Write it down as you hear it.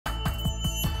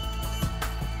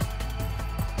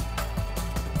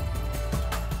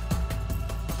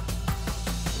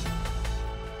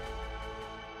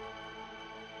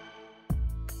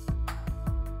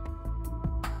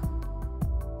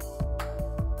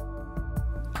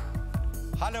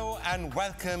Hello and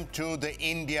welcome to the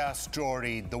India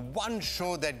Story, the one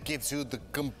show that gives you the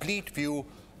complete view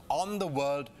on the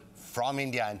world from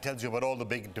India and tells you about all the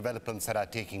big developments that are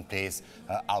taking place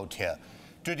out here.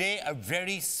 Today, a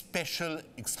very special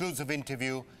exclusive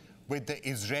interview with the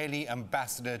Israeli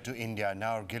ambassador to India,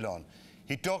 Naor Gilon.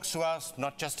 He talks to us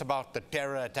not just about the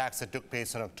terror attacks that took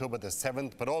place on October the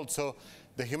 7th, but also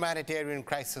the humanitarian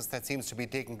crisis that seems to be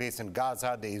taking place in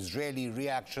Gaza, the Israeli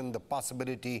reaction, the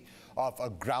possibility of a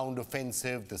ground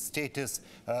offensive, the status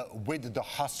with the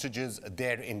hostages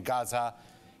there in Gaza,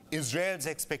 Israel's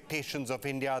expectations of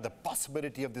India, the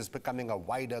possibility of this becoming a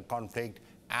wider conflict,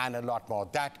 and a lot more.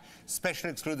 That special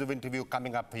exclusive interview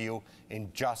coming up for you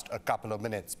in just a couple of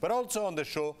minutes. But also on the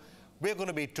show, we're going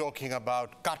to be talking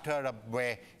about Qatar,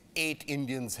 where 8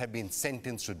 Indians have been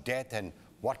sentenced to death and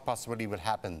what possibly will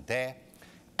happen there.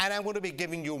 And I'm going to be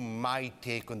giving you my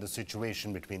take on the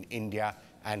situation between India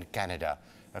and Canada.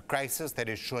 A crisis that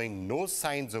is showing no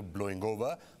signs of blowing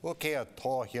over. Okay, a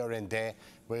thaw here and there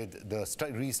with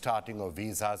the restarting of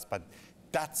visas, but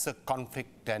that's a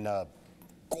conflict and a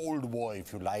Cold War,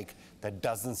 if you like, that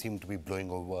doesn't seem to be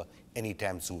blowing over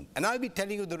anytime soon. And I'll be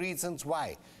telling you the reasons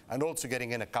why, and also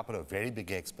getting in a couple of very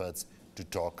big experts to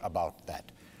talk about that.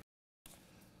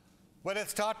 Well,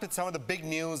 let's start with some of the big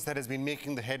news that has been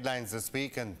making the headlines this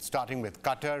week, and starting with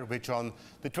Qatar, which on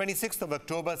the 26th of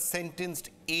October sentenced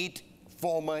 8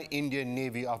 former Indian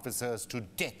Navy officers to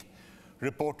death,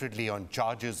 reportedly on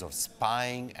charges of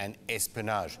spying and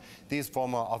espionage. These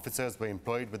former officers were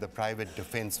employed with a private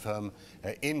defense firm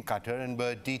in Qatar and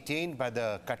were detained by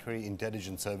the Qatari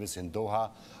intelligence service in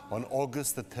Doha on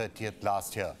August the 30th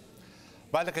last year.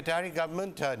 While the Qatari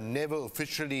government never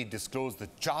officially disclosed the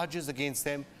charges against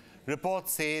them,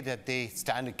 reports say that they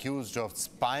stand accused of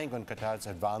spying on Qatar's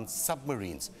advanced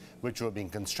submarines, which were being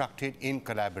constructed in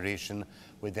collaboration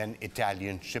with an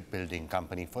Italian shipbuilding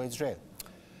company for Israel.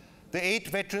 The 8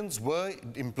 veterans were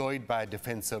employed by a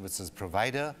defense services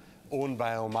provider owned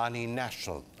by a Omani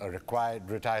national, a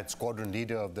retired squadron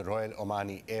leader of the Royal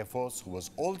Omani Air Force, who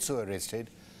was also arrested,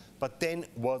 but then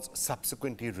was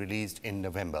subsequently released in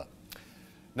November.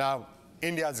 Now,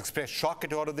 India has expressed shock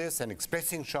at all of this, and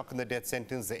expressing shock in the death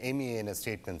sentence, the MEA in a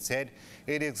statement said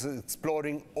it is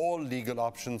exploring all legal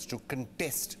options to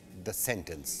contest the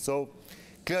sentence. So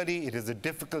clearly it is a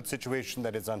difficult situation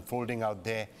that is unfolding out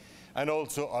there, and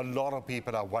also a lot of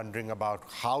people are wondering about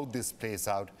how this plays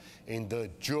out in the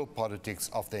geopolitics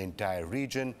of the entire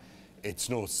region. It's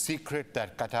no secret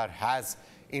that Qatar has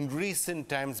in recent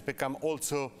times become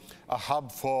also a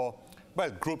hub for,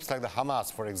 well, groups like the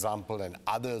Hamas, for example, and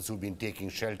others who've been taking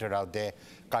shelter out there.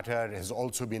 Qatar has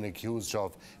also been accused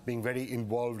of being very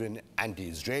involved in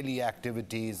anti-Israeli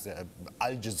activities.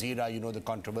 Al Jazeera, you know, the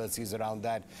controversies around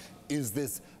that. Is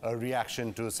this a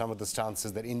reaction to some of the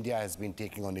stances that India has been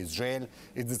taking on Israel?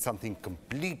 Is it something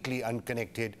completely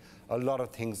unconnected? A lot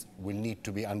of things will need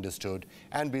to be understood,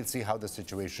 and we'll see how the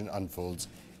situation unfolds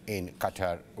in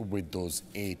Qatar with those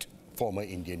 8 former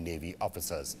Indian Navy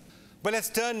officers. But let's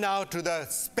turn now to the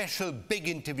special big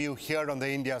interview here on the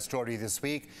India Story this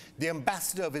week. The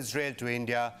ambassador of Israel to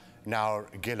India, Naor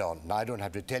Gilon. Now, I don't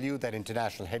have to tell you that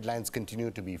international headlines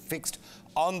continue to be fixed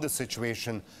on the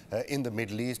situation in the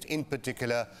Middle East, in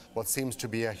particular what seems to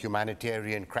be a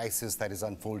humanitarian crisis that is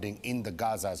unfolding in the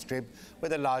Gaza Strip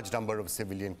with a large number of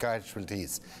civilian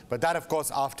casualties. But that, of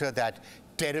course, after that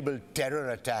terrible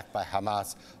terror attack by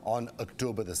Hamas on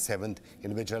October the 7th,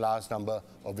 in which a large number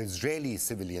of Israeli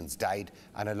civilians died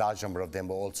and a large number of them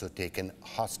were also taken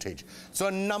hostage. So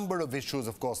a number of issues,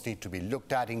 of course, need to be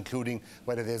looked at, including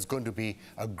whether there's going to be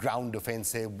a ground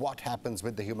offensive, what happens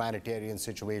with the humanitarian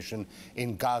situation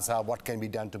in Gaza, what can be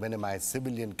done to minimize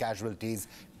civilian casualties.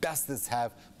 Does this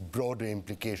have broader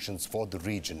implications for the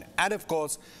region? And of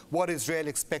course, what Israel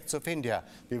expects of India.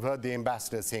 We've heard the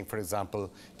ambassador saying, for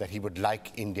example, that he would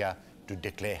like India to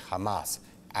declare Hamas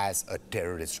as a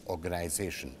terrorist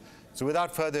organization. So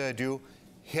without further ado,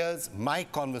 here's my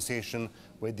conversation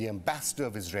with the ambassador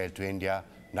of Israel to India,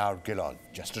 Naor Gilon,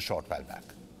 just a short while back.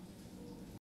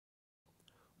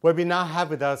 Well, we now have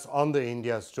with us on the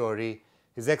India Story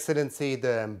His Excellency,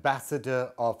 the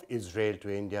Ambassador of Israel to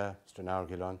India, Mr. Naor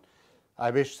Gilon.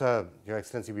 I wish, Your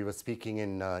Excellency, we were speaking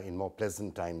in more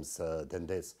pleasant times than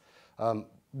this.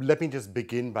 Let me just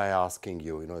begin by asking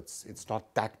you, it's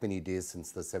not that many days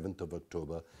since the 7th of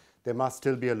October. There must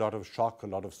still be a lot of shock, a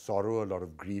lot of sorrow, a lot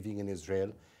of grieving in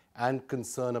Israel, and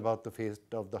concern about the fate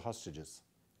of the hostages.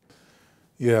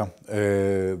 Yeah,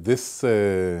 this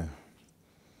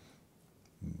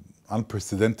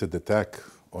unprecedented attack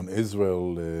on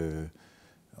Israel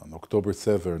on October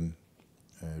 7,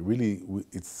 really,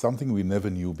 it's something we never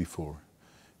knew before.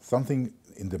 something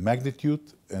in the magnitude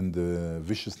and the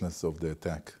viciousness of the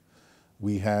attack.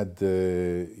 We had,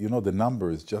 you know, the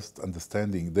numbers, just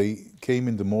understanding. They came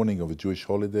in the morning of a Jewish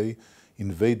holiday,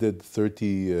 invaded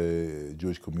 30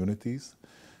 Jewish communities.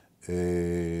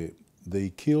 They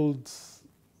killed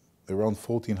around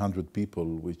 1,400 people,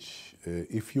 which,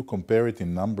 if you compare it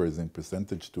in numbers and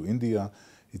percentage to India,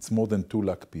 it's more than 2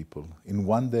 lakh people. In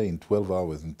one day, in 12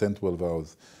 hours, in 10, 12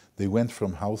 hours, they went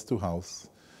from house to house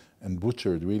and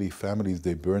butchered, really, families.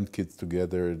 They burned kids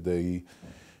together, they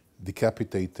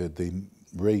decapitated, they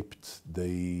raped,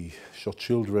 they shot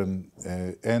children,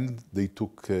 and they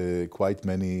took quite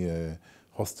many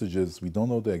hostages. We don't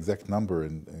know the exact number,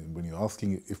 and when you're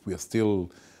asking if we are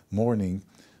still mourning,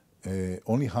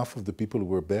 only half of the people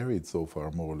were buried so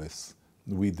far, more or less.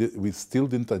 We still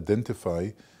didn't identify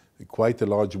quite a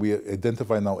large. We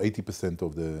identify now 80%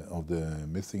 of the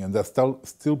missing, and there's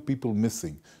still people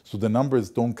missing. So the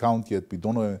numbers don't count yet. We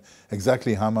don't know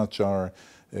exactly how much are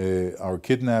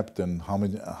kidnapped and how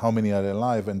many are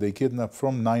alive. And they kidnap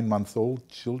from 9-month-old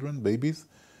children, babies,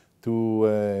 to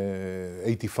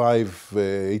 85,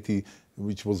 80,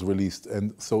 which was released.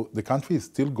 And so the country is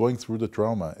still going through the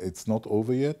trauma. It's not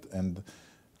over yet. And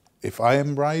if I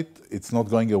am right, it's not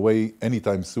going away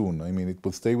anytime soon. I mean, it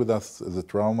will stay with us as a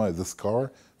trauma, as a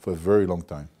scar, for a very long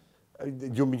time.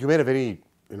 You made a very,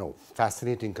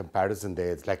 fascinating comparison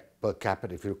there. It's like per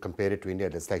capita, if you compare it to India,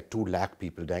 it's like 2 lakh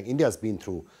people dying. India's been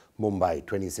through Mumbai,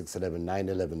 26/11,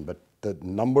 9/11, but the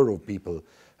number of people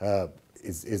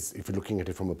is, if you're looking at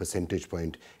it from a percentage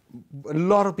point, a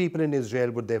lot of people in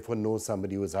Israel would therefore know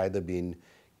somebody who has either been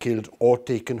killed or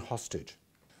taken hostage.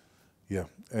 Yeah,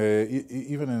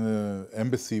 even in an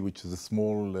embassy, which is a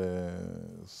small,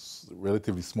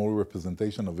 relatively small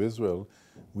representation of Israel,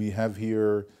 we have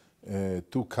here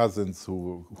 2 cousins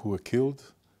who were killed,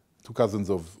 2 cousins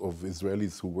of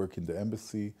Israelis who work in the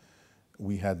embassy.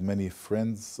 We had many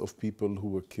friends of people who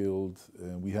were killed.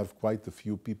 We have quite a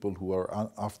few people who are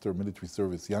after military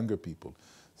service, younger people.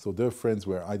 So their friends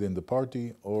were either in the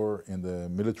party or in the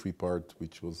military part,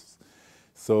 which was...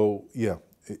 So, yeah,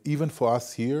 even for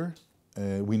us here,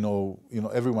 we know,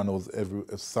 everyone knows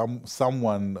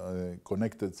someone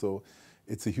connected. So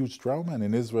it's a huge trauma. And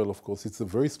in Israel, of course, it's a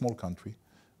very small country.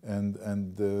 And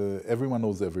everyone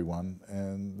knows everyone.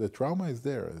 And the trauma is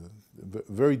there,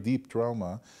 very deep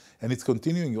trauma. And it's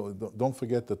continuing. Don't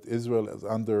forget that Israel is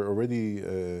under already,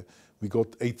 we got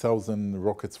 8,000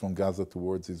 rockets from Gaza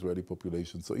towards Israeli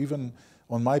population. So even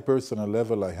on my personal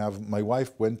level, my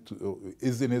wife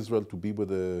is in Israel to be with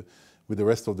the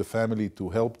rest of the family to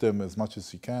help them as much as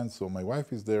she can. So my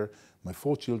wife is there, my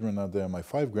 4 children are there, my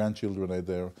 5 grandchildren are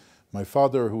there, my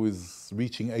father who is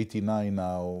reaching 89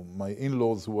 now, my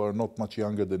in-laws who are not much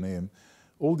younger than him.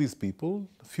 All these people,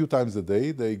 a few times a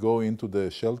day, they go into the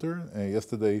shelter.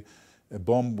 Yesterday, a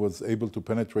bomb was able to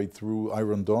penetrate through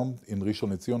Iron Dome in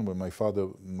Rishon LeZion, where my father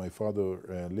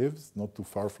lives, not too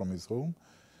far from his home.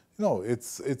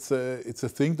 It's a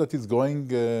thing that is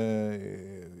going.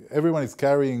 Everyone is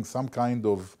carrying some kind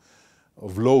of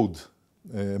load,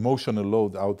 emotional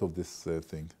load out of this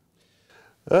thing.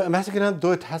 Ambassador,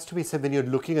 though it has to be said, when you're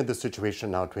looking at the situation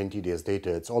now 20 days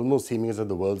later, it's almost seeming as though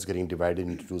the world's getting divided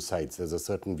into 2 sides. There's a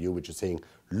certain view which is saying,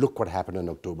 look what happened on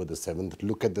October the 7th,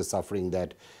 look at the suffering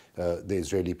that the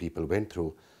Israeli people went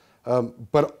through.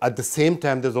 But at the same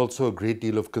time, there's also a great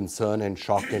deal of concern and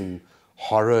shock and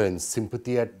horror and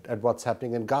sympathy at what's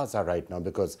happening in Gaza right now,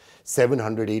 because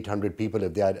 700, 800 people,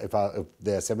 if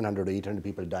there are 700 or 800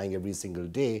 people dying every single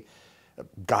day,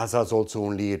 Gaza is also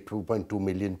only 2.2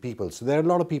 million people. So there are a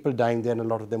lot of people dying there, and a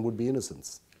lot of them would be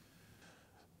innocents.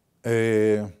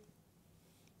 I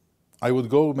would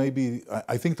go maybe,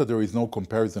 I think that there is no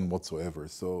comparison whatsoever.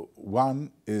 So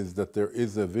one is that there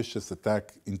is a vicious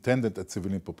attack intended at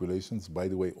civilian populations. By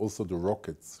the way, also the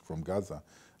rockets from Gaza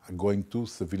are going to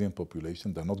civilian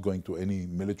population. They're not going to any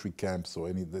military camps or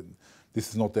any, this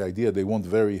is not the idea. They want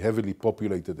very heavily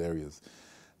populated areas.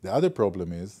 The other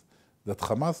problem is that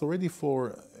Hamas already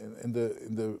in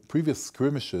the previous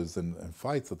skirmishes and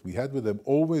fights that we had with them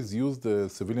always used the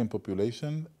civilian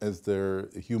population as their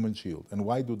human shield. And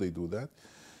why do they do that?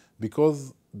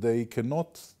 Because they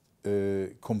cannot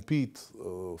compete,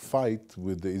 fight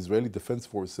with the Israeli Defense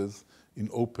Forces in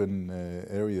open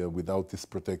area without this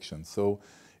protection. So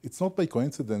it's not by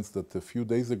coincidence that a few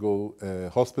days ago a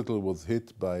hospital was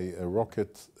hit by a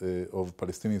rocket of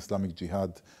Palestinian Islamic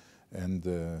Jihad,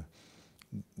 and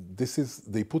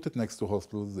they put it next to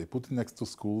hospitals, they put it next to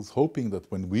schools, hoping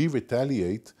that when we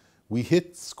retaliate, we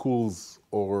hit schools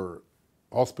or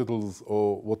hospitals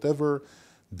or whatever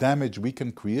damage we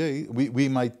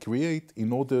might create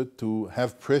in order to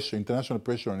have pressure, international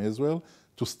pressure on Israel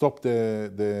to stop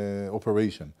the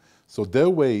operation. So their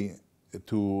way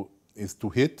is to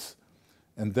hit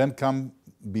and then come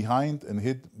behind and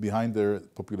hit behind their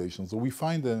population. So we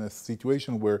find a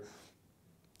situation where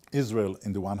Israel,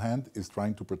 in the one hand, is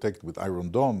trying to protect with Iron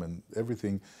Dome and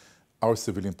everything our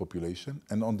civilian population.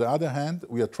 And on the other hand,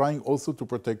 we are trying also to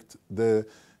protect the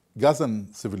Gazan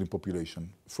civilian population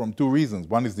from two reasons.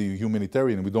 One is the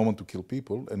humanitarian, we don't want to kill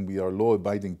people, and we are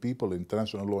law-abiding people,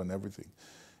 international law and everything.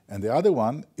 And the other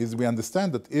one is we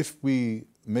understand that if we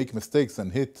make mistakes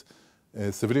and hit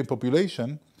civilian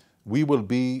population, we will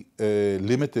be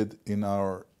limited in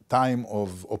our time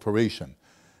of operation.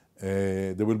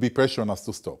 There will be pressure on us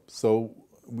to stop. So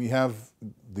we have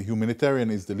the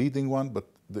humanitarian is the leading one, but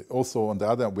also on the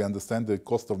other, we understand the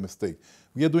cost of mistake.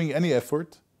 We are doing any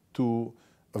effort to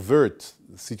avert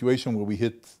the situation where we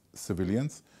hit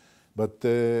civilians, but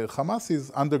Hamas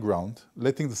is underground,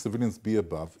 letting the civilians be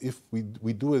above. If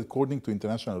we do it according to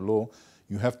international law,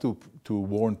 you have to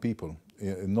warn people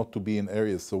not to be in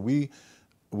areas. So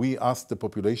we ask the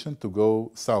population to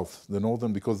go south, the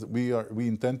northern, because we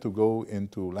intend to go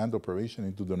into land operation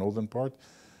into the northern part.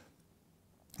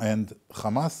 And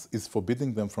Hamas is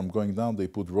forbidding them from going down. They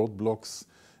put roadblocks.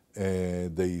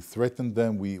 They threaten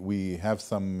them. We have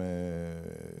some.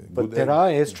 But there are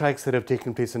airstrikes that have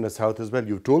taken place in the south as well.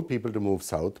 You've told people to move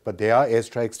south, but there are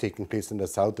airstrikes taking place in the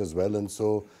south as well, and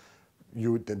so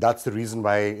that's the reason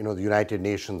why the United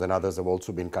Nations and others have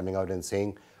also been coming out and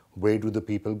saying, where do the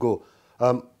people go?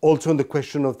 Also on the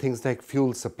question of things like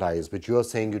fuel supplies, which you're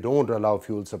saying you don't allow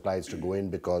fuel supplies to go in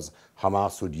because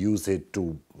Hamas would use it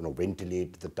to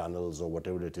ventilate the tunnels or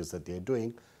whatever it is that they're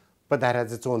doing, but that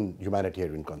has its own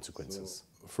humanitarian consequences.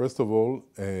 So, first of all,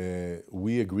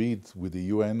 we agreed with the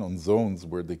UN on zones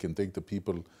where they can take the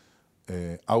people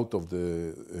out of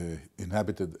the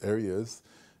inhabited areas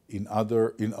in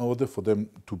order for them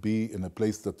to be in a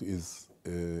place that is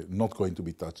not going to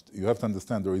be touched. You have to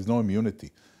understand there is no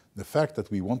immunity. The fact that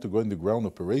we want to go in the ground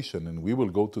operation and we will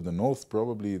go to the north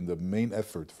probably in the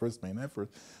first main effort,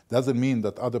 doesn't mean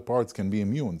that other parts can be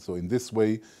immune. So in this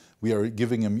way, we are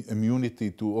giving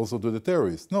immunity to also to the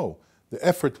terrorists. No, the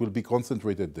effort will be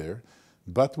concentrated there,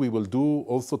 but we will do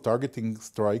also targeting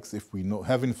strikes if we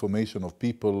have information of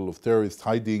people, of terrorists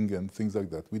hiding and things like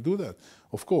that. We do that,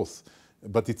 of course,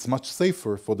 but it's much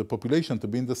safer for the population to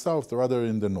be in the south rather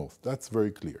in the north. That's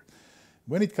very clear.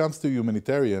 When it comes to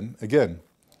humanitarian, again,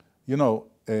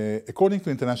 according to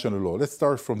international law, let's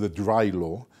start from the dry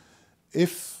law.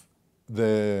 If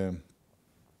the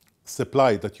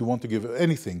supply that you want to give,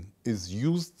 anything, is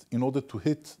used in order to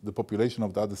hit the population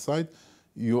of the other side,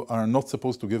 you are not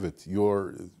supposed to give it.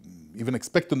 You're even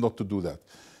expected not to do that.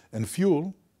 And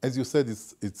fuel, as you said,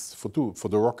 it's for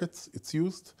the rockets it's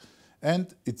used,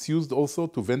 and it's used also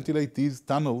to ventilate these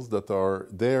tunnels that are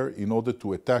there in order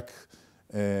to attack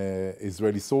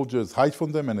Israeli soldiers, hide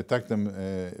from them and attack them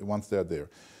once they are there.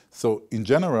 So in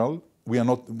general, we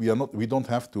don't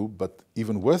have to, but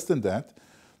even worse than that,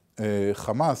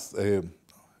 Hamas,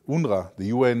 UNRWA, the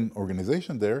UN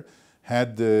organization there,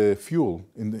 had fuel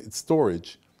in its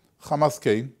storage. Hamas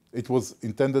came, it was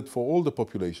intended for all the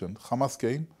population. Hamas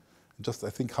came, just I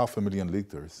think 500,000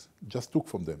 liters, just took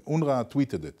from them. UNRWA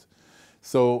tweeted it.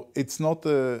 So it's not,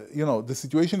 the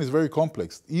situation is very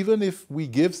complex. Even if we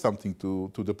give something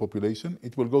to the population,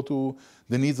 it will go to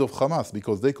the needs of Hamas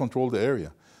because they control the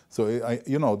area. So,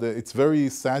 it's very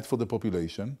sad for the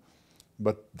population,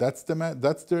 but that's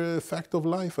the fact of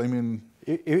life. I mean,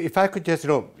 if I could just,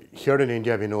 here in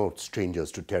India, we know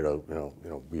strangers to terror.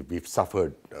 We've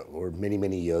suffered over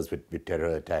many years with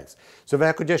terror attacks. So if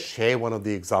I could just share one of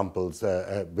the examples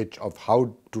of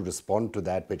how to respond to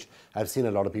that, which I've seen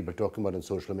a lot of people talking about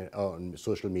on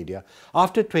social media.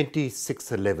 After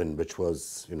 26/11, which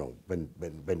was, when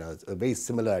a very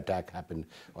similar attack happened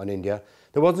on India,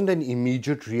 there wasn't an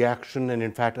immediate reaction, and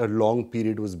in fact, a long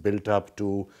period was built up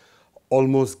to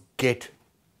almost get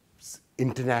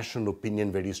international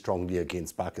opinion very strongly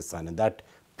against Pakistan, and that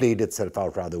played itself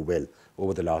out rather well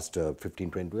over the last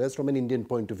 15-20 years from an Indian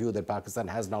point of view, that Pakistan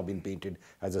has now been painted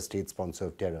as a state sponsor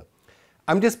of terror.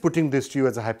 I'm just putting this to you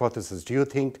as a hypothesis. Do you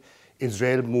think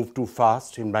Israel moved too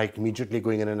fast in by immediately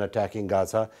going in and attacking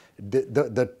Gaza?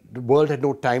 The world had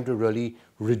no time to really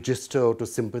register or to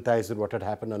sympathize with what had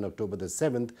happened on October the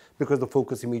 7th because the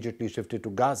focus immediately shifted to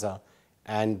Gaza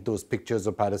and those pictures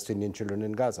of Palestinian children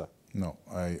in Gaza. No,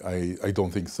 I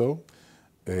don't think so.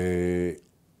 I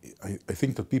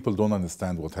think that people don't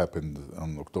understand what happened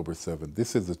on October 7th.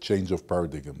 This is a change of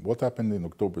paradigm. What happened in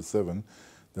October 7th,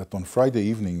 that on Friday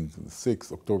evening,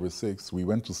 October 6th, we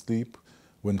went to sleep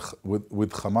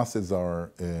with Hamas as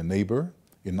our neighbor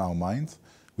in our minds.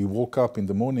 we woke up in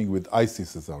the morning with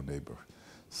ISIS as our neighbor.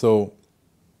 So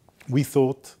we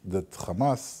thought that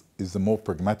Hamas is a more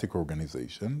pragmatic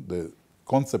organization. The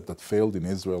concept that failed in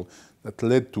Israel, that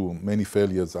led to many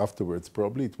failures afterwards,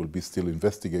 probably it will be still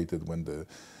investigated when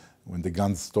the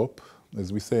guns stop,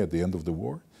 as we say, at the end of the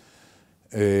war.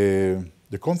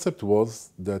 The concept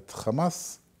was that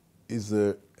Hamas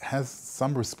has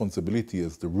some responsibility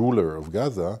as the ruler of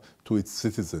Gaza to its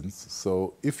citizens.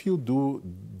 So if you do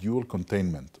dual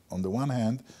containment, on the one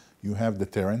hand, you have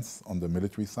deterrence on the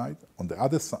military side. On the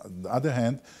other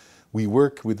hand, we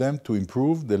work with them to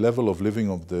improve the level of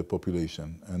living of the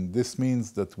population. And this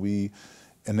means that we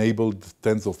enabled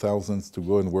tens of thousands to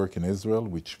go and work in Israel,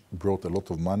 which brought a lot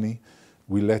of money.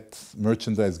 We let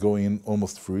merchandise go in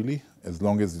almost freely, as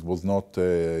long as it was not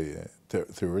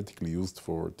theoretically used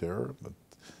for terror. But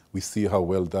we see how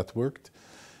well that worked.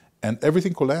 And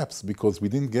everything collapsed because we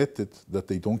didn't get it that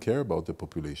they don't care about the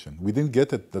population. We didn't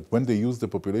get it that when they use the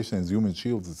population as human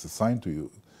shields, it's a sign to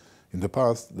you in the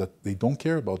past that they don't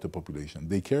care about the population.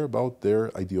 They care about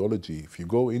their ideology. If you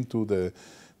go into the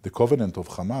covenant of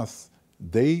Hamas,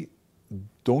 they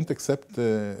don't accept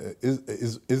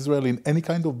Israel in any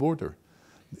kind of border.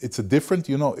 It's a different,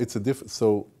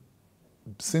 so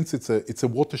since it's a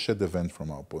watershed event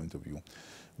from our point of view,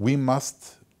 we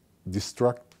must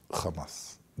destruct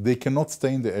Hamas. They cannot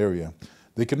stay in the area.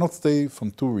 They cannot stay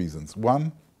from two reasons.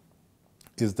 One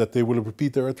is that they will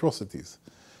repeat their atrocities.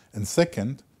 And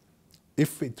second,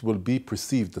 if it will be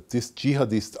perceived that this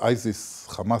jihadist ISIS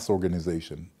Hamas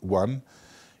organization, one,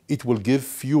 it will give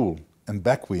fuel and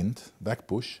back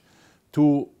push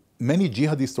to many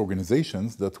jihadist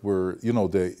organizations that were,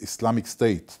 the Islamic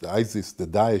State, the ISIS, the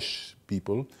Daesh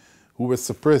people, who were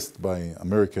suppressed by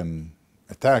American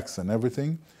attacks and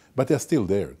everything, but they're still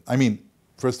there. I mean,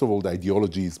 first of all, the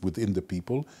ideology is within the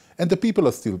people, and the people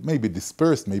are still maybe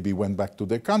dispersed, maybe went back to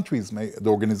their countries, the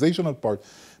organizational part.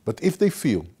 But if they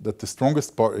feel that the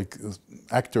strongest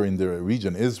actor in the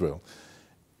region, Israel,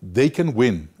 they can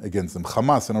win against them,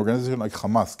 Hamas, an organization like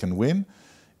Hamas can win,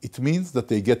 it means that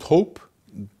they get hope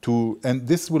and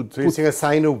this will So you're saying a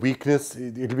sign of weakness,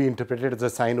 it'll be interpreted as a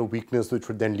sign of weakness which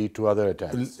would then lead to other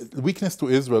attacks. Weakness to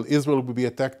Israel. Israel will be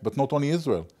attacked, but not only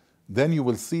Israel. Then you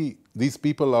will see these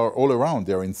people are all around.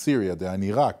 They are in Syria, they are in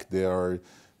Iraq, they are,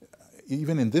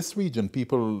 even in this region,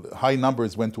 high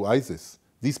numbers went to ISIS.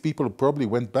 These people probably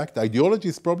went back. The ideology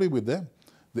is probably with them.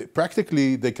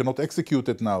 Practically, they cannot execute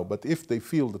it now, but if they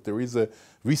feel that there is a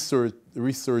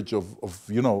resurge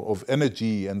of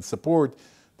energy and support,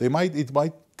 it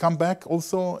might come back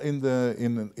also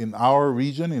in our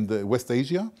region, in the West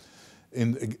Asia,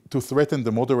 to threaten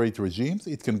the moderate regimes.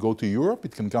 It can go to Europe.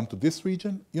 It can come to this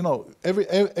region.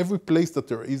 Every place that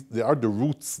there are the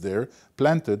roots there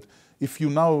planted. If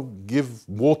you now give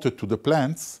water to the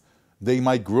plants, they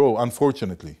might grow.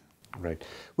 Unfortunately. Right.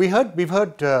 We've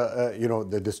heard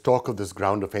this talk of this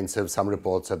ground offensive. Some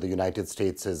reports that the United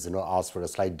States has asked for a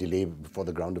slight delay before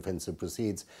the ground offensive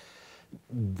proceeds.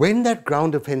 When that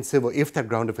ground offensive, or if that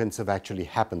ground offensive actually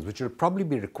happens, which will probably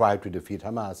be required to defeat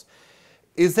Hamas,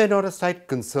 is there not a slight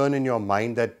concern in your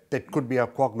mind that that could be a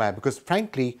quagmire? Because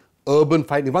frankly, urban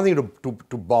fighting, one thing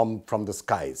to bomb from the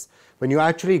skies. When you're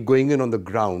actually going in on the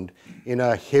ground in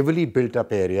a heavily built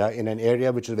up area, in an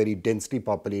area which is very densely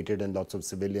populated and lots of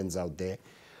civilians out there,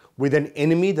 with an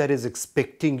enemy that is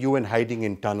expecting you and hiding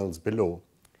in tunnels below,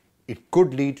 it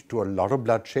could lead to a lot of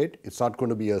bloodshed. It's not going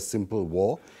to be a simple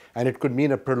war. And it could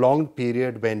mean a prolonged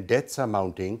period when deaths are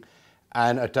mounting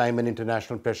and a time when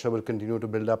international pressure will continue to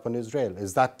build up on Israel.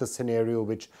 Is that the scenario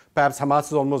which perhaps Hamas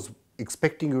is almost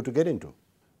expecting you to get into?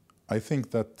 I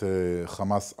think that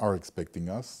Hamas are expecting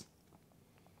us.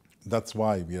 That's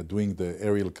why we are doing the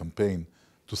aerial campaign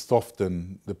to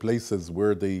soften the places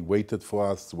where they waited for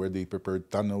us, where they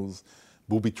prepared tunnels,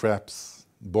 booby traps,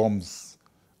 bombs,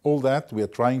 all that we are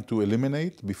trying to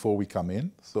eliminate before we come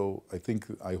in. So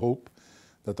I hope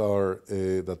that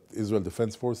that Israel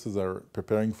Defense Forces are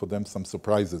preparing for them some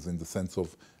surprises in the sense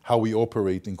of how we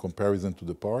operate in comparison to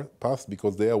the past,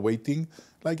 because they are waiting,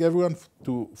 like everyone,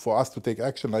 for us to take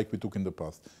action like we took in the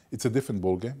past. It's a different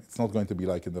ballgame. It's not going to be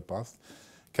like in the past.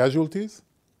 Casualties,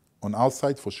 on our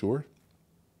side for sure.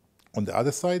 On the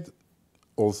other side,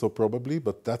 also probably,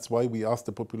 but that's why we asked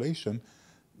the population,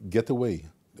 get away.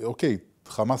 Okay,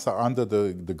 Hamas are under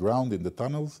the ground in the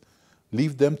tunnels.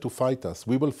 Leave them to fight us.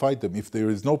 We will fight them. If there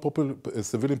is no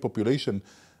civilian population,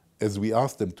 as we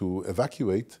ask them to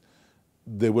evacuate,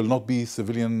 there will not be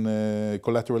civilian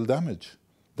collateral damage.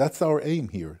 That's our aim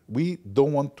here. We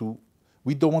don't want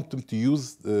them to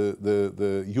use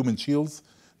the human shields,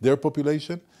 their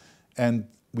population, and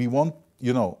we want,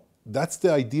 that's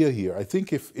the idea here. I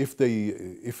think if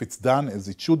it's done as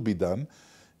it should be done,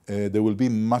 there will be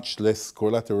much less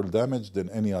collateral damage than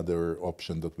any other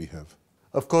option that we have.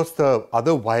 Of course, the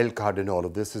other wild card in all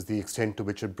of this is the extent to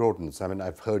which it broadens. I mean,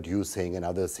 I've heard you saying and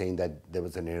others saying that there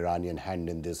was an Iranian hand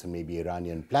in this and maybe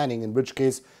Iranian planning, in which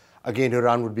case, again,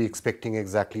 Iran would be expecting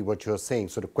exactly what you're saying.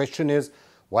 So the question is,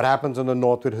 what happens on the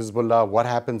north with Hezbollah? What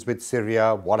happens with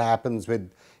Syria? What happens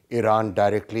with Iran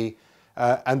directly?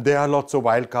 And there are lots of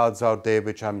wild cards out there,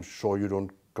 which I'm sure you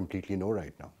don't completely know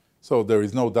right now. So there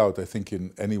is no doubt, I think,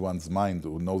 in anyone's mind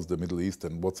who knows the Middle East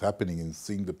and what's happening and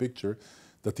seeing the picture,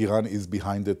 that Iran is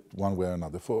behind it one way or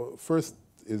another. First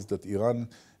is that Iran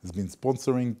has been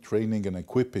sponsoring, training, and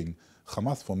equipping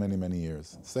Hamas for many, many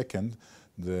years. Second,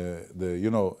 Hezbollah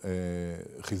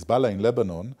in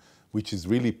Lebanon, which is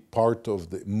really part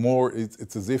of the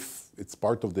it's as if it's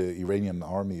part of the Iranian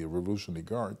army, Revolutionary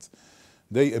Guards.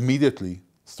 They immediately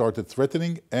started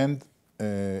threatening and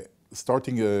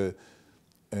starting a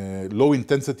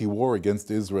low-intensity war against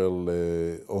Israel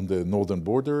on the northern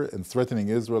border and threatening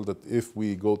Israel that if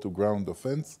we go to ground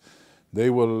offense, they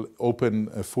will open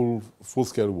a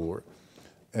full-scale war.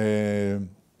 Houthis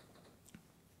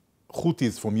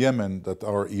from Yemen, that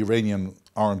are Iranian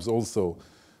arms also,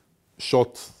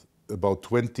 shot about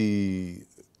 20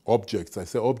 objects. I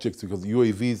say objects because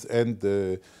UAVs and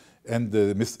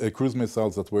the cruise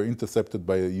missiles that were intercepted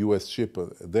by a US ship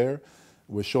there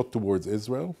were shot towards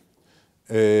Israel.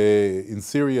 In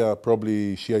Syria,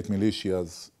 probably Shiite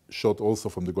militias shot also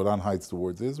from the Golan Heights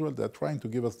towards Israel. They're trying to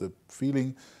give us the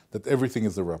feeling that everything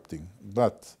is erupting.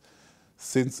 But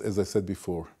since, as I said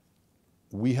before,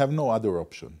 we have no other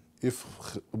option.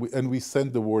 And we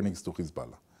sent the warnings to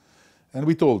Hezbollah. And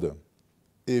we told them,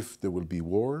 if there will be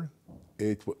war,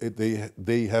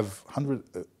 they have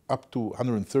up to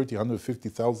 130,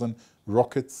 150,000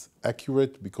 rockets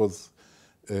accurate because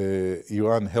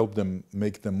Iran helped them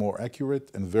make them more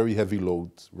accurate and very heavy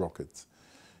load rockets.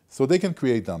 So they can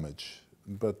create damage,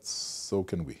 but so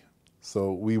can we.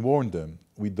 So we warned them,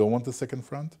 we don't want the second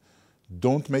front.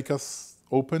 Don't make us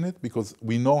open it because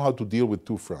we know how to deal with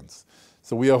two fronts.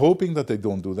 So we are hoping that they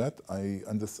don't do that.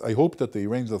 I hope that the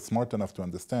Iranians are smart enough to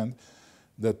understand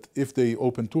that if they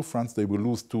open two fronts, they will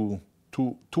lose two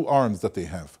arms that they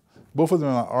have. Both of them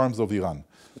are arms of Iran.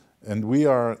 And we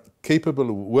are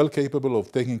well capable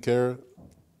of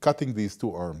cutting these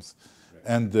two arms. Right.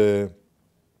 And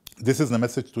this is the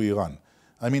message to Iran.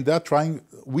 I mean,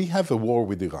 we have a war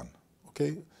with Iran,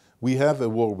 okay? We have a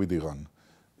war with Iran.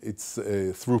 It's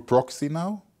through proxy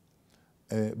now,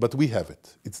 but we have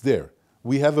it. It's there.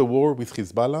 We have a war with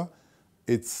Hezbollah.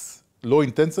 It's low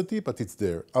intensity, but it's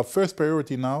there. Our first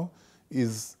priority now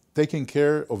is taking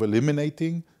care of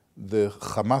eliminating the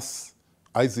Hamas,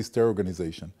 ISIS terror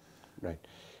organization. Right.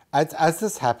 As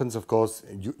this happens, of course,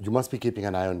 you must be keeping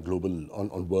an eye on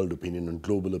world opinion, on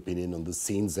global opinion, on the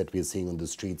scenes that we're seeing on the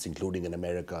streets, including in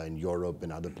America, in Europe,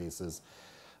 and other places.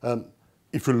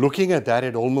 If you're looking at that,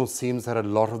 it almost seems that a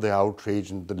lot of the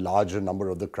outrage and the larger number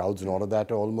of the crowds and all of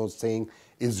that are almost saying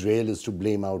Israel is to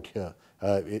blame out here.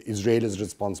 Israel is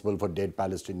responsible for dead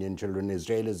Palestinian children.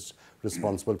 Israel is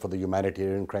responsible for the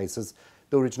humanitarian crisis.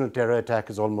 The original terror attack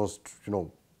is almost,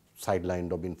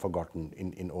 sidelined or been forgotten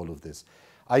in all of this.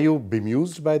 Are you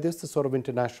bemused by this sort of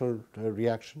international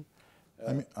reaction?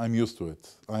 I'm used to it.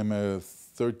 I'm a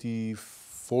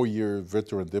 34-year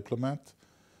veteran diplomat,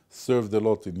 served a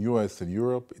lot in US and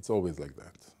Europe. It's always like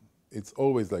that. It's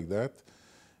always like that.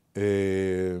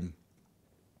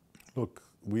 Look,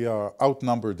 we are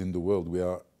outnumbered in the world. We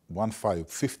are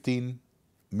 15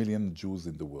 million Jews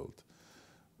in the world.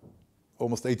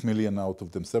 Almost 8 million out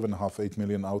of them, 7.5, 8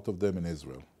 million out of them in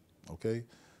Israel. Okay?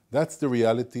 That's the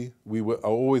reality. We are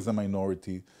always a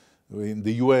minority. In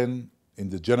the UN, in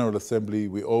the General Assembly,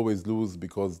 we always lose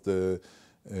because the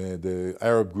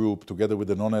Arab group, together with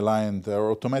the non-aligned,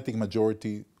 are automatic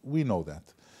majority. We know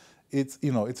that.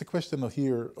 It's a question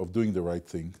of doing the right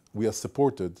thing. We are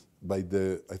supported by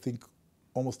I think,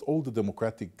 almost all the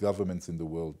democratic governments in the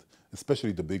world,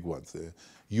 especially the big ones.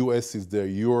 US is there,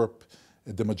 Europe,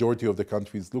 the majority of the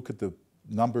countries. Look at the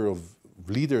number of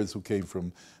leaders who came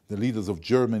from the leaders of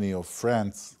Germany, of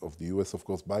France, of the US, of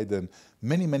course, Biden.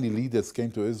 Many, many leaders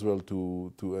came to Israel,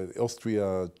 to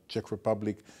Austria, Czech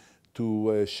Republic,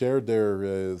 to share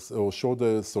or show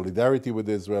their solidarity with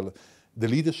Israel. The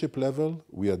leadership level,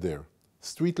 we are there.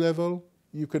 Street level,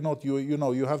 you cannot,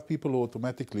 you have people who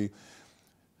automatically,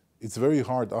 it's very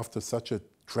hard after such a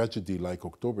tragedy like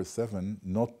October 7,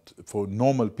 for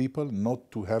normal people not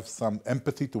to have some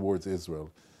empathy towards Israel.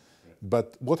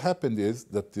 But what happened is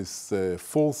that this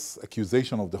false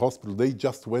accusation of the hospital, they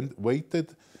just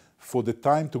waited for the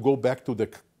time to go back to the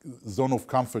zone of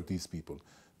comfort, these people,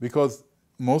 because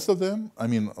most of them, I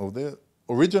mean,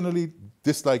 originally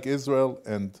dislike Israel,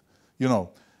 and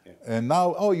and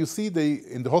now, oh, you see, they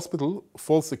in the hospital,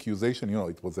 false accusation.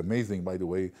 It was amazing, by the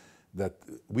way, that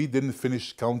we didn't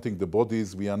finish counting the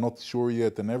bodies. We are not sure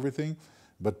yet, and everything.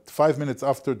 But 5 minutes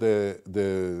after the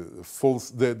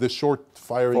short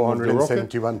firing of the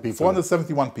rocket,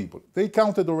 471 people. They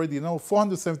counted already,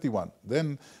 471.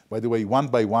 Then, by the way, one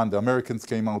by one, the Americans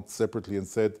came out separately and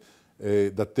said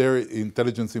that their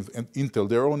intelligence intel,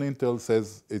 their own intel,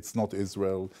 says it's not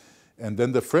Israel. And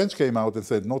then the French came out and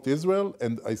said not Israel.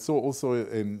 And I saw also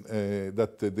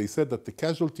that they said that the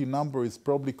casualty number is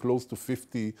probably close to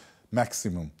 50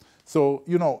 maximum. So,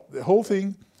 the whole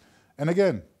thing, and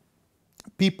again,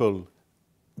 people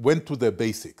went to the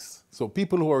basics. So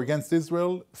people who are against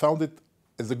Israel found it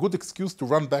as a good excuse to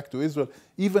run back to Israel,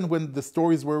 even when the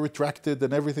stories were retracted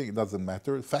and everything. It doesn't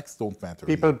matter. Facts don't matter.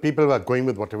 People are going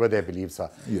with whatever their beliefs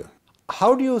are. Yeah.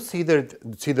 How do you see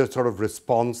the sort of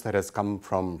response that has come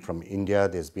from India?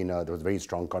 There was very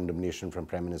strong condemnation from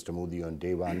Prime Minister Modi on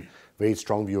day one, very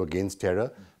strong view against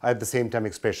terror. At the same time,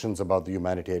 expressions about the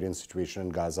humanitarian situation in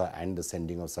Gaza and the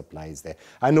sending of supplies there.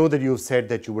 I know that you've said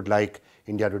that you would like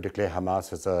India to declare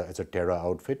Hamas as a terror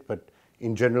outfit, but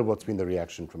in general, what's been the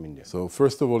reaction from India? So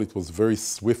first of all, it was very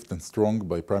swift and strong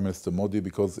by Prime Minister Modi,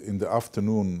 because in the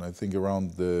afternoon, I think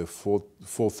around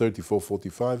 4:30,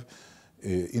 4:45,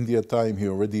 India time, he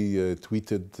already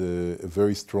tweeted a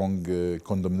very strong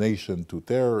condemnation to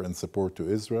terror and support to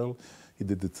Israel. He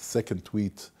did the second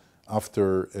tweet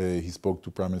after he spoke to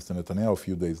Prime Minister Netanyahu a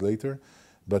few days later.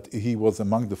 But he was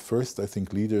among the first, I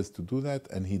think, leaders to do that,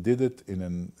 and he did it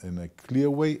in a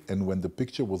clear way. And when the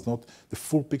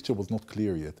full picture was not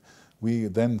clear yet, we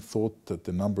then thought that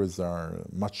the numbers are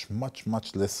much, much,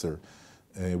 much lesser.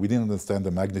 We didn't understand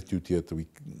the magnitude yet,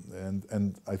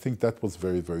 and I think that was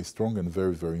very, very strong and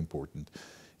very, very important.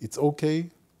 It's okay,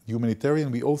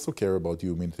 humanitarian, we also care about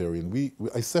humanitarian.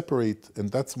 I separate, and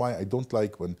that's why I don't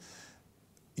like when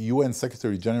UN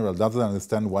Secretary General doesn't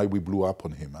understand why we blew up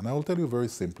on him. And I will tell you very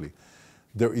simply,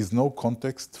 there is no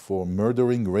context for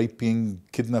murdering, raping,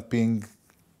 kidnapping,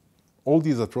 all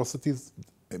these atrocities,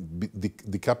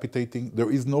 decapitating.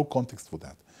 There is no context for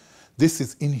that. This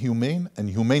is inhumane, and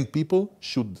humane people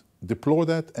should deplore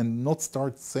that and not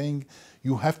start saying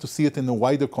you have to see it in a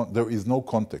wider context. There is no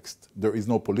context. There is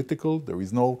no political, there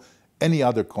is no any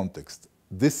other context.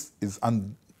 This is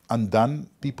undone.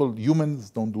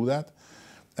 Humans don't do that.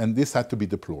 And this had to be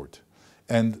deplored.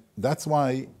 And that's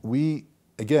why we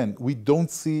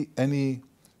don't see any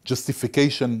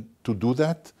justification to do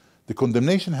that. The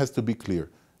condemnation has to be clear.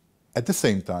 At the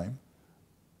same time,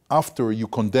 after you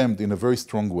condemned in a very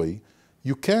strong way,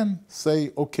 you can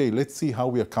say, okay, let's see how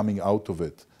we are coming out of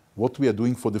it, what we are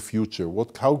doing for the future,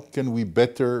 how can we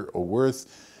better or worse.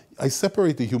 I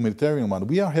separate the humanitarian one.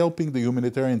 We are helping the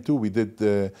humanitarian too. We did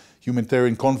the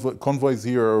humanitarian convoys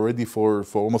here already for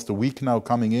almost a week now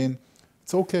coming in.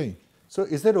 It's okay. So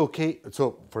is that okay?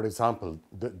 So, for example,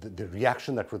 the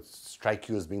reaction that would strike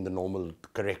you as being the normal,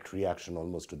 correct reaction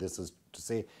almost to this is to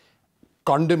say,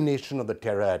 condemnation of the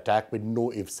terror attack with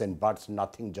no ifs and buts,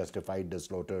 nothing justified the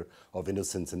slaughter of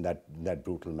innocents in that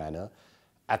brutal manner.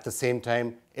 At the same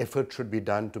time, effort should be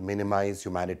done to minimize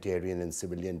humanitarian and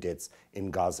civilian deaths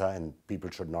in Gaza, and people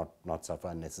should not suffer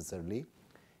unnecessarily.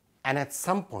 And at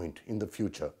some point in the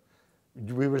future,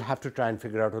 we will have to try and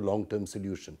figure out a long-term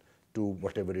solution to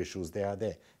whatever issues there are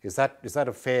there. Is that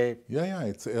a fair? Yeah.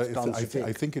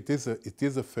 I think it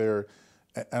is a fair.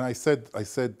 And I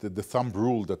said that the thumb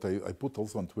rule that I put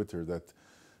also on Twitter, that,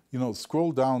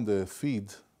 scroll down the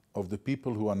feed of the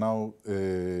people who are now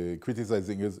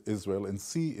criticizing Israel and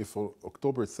see if on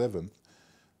October 7th,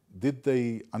 did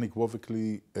they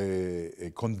unequivocally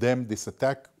condemn this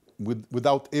attack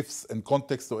without ifs and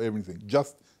context or everything.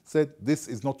 Just said, this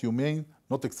is not humane,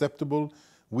 not acceptable.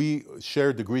 We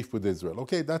share the grief with Israel.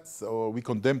 Okay, we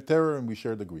condemn terror and we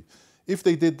share the grief. If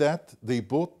they did that, they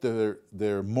bought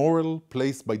their moral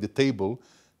place by the table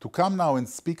to come now and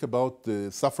speak about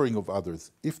the suffering of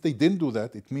others. If they didn't do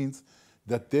that, it means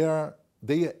that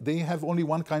they have only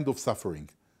one kind of suffering.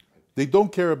 They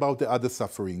don't care about the other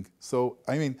suffering. So,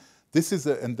 I mean,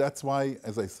 and that's why,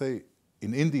 as I say,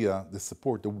 in India,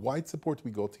 the wide support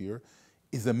we got here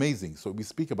is amazing. So we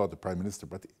speak about the Prime Minister,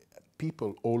 but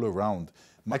people all around.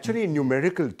 Actually, in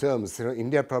numerical terms,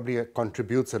 India probably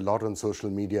contributes a lot on social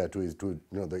media to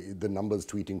the numbers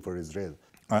tweeting for Israel.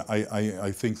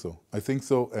 I think so. I think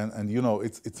so, and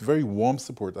it's very warm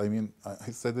support. I mean,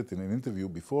 I said it in an interview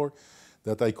before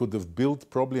that I could have built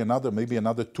probably maybe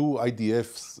another 2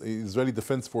 IDFs, Israeli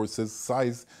Defense Forces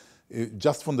size,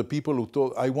 just from the people who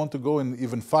thought, I want to go and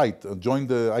even fight, or join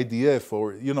the IDF,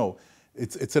 or, you know,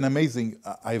 it's an amazing,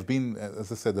 I've been,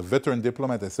 as I said, a veteran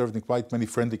diplomat. I served in quite many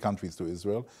friendly countries to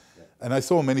Israel, and I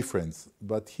saw many friends.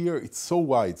 But here it's so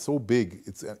wide, so big,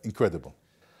 it's incredible.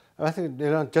 I think, you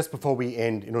know, just before we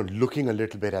end, you know, looking a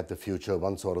little bit at the future,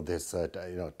 once all of this,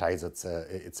 you know, ties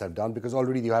itself down, because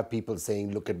already you have people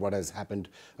saying, look at what has happened,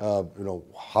 you know,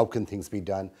 how can things be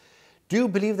done? Do you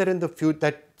believe that in the future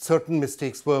that certain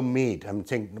mistakes were made? I'm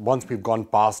saying once we've gone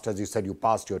past, as you said, you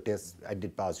passed your test. I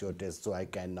did pass your test, so I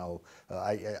can now.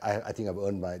 I think I've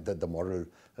earned the moral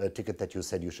ticket that you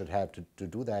said you should have to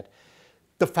do that.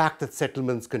 The fact that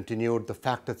settlements continued, the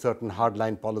fact that certain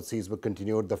hardline policies were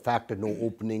continued, the fact that no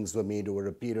openings were made over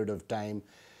a period of time.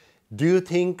 Do you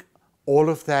think all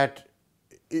of that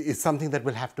is something that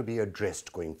will have to be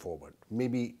addressed going forward?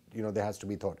 Maybe, you know, there has to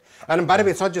be thought. And by the way,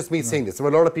 it's not just me saying this. There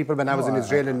were a lot of people when I was in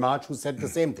Israel in March who said the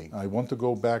same thing. I want to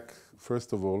go back,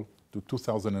 first of all, to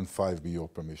 2005, with your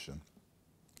permission.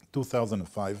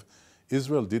 2005,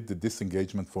 Israel did the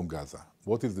disengagement from Gaza.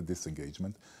 What is the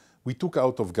disengagement? We took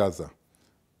out of Gaza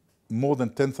more than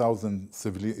 10,000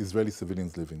 Israeli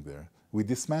civilians living there. We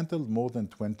dismantled more than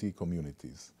 20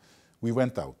 communities. We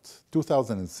went out.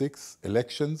 2006,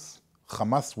 elections,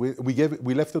 Hamas,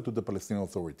 we left it to the Palestinian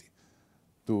Authority,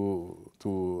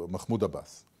 to Mahmoud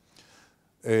Abbas.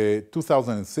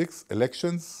 2006,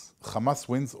 elections, Hamas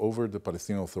wins over the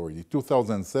Palestinian Authority.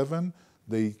 2007,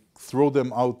 they throw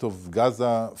them out of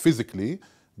Gaza physically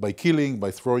by killing,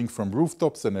 by throwing from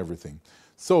rooftops and everything.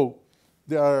 So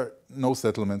there are no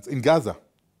settlements in Gaza.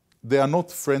 They are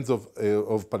not friends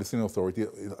of Palestinian Authority.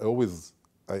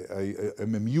 I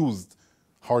am amused,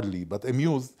 hardly, but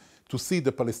amused to see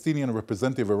the Palestinian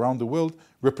representative around the world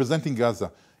representing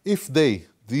Gaza. If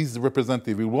these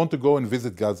representatives will want to go and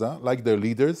visit Gaza, like their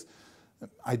leaders,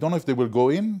 I don't know if they will go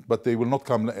in, but they will not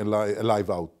come alive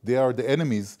out. They are the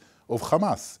enemies of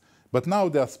Hamas. But now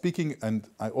they are speaking, and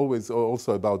I always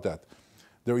also about that.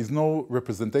 There is no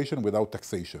representation without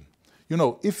taxation. You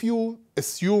know, if you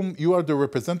assume you are the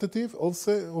representative,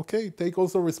 also, okay, take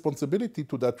also responsibility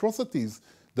to the atrocities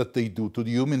that they do, to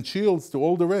the human shields, to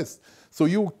all the rest. So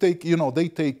you take, you know, they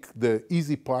take the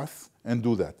easy path and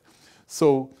do that.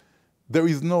 So there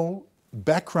is no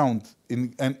background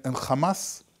in, and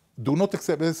Hamas do not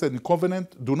accept, as I said in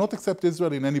Covenant, do not accept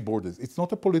Israel in any borders. It's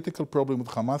not a political problem with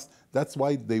Hamas. That's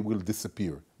why they will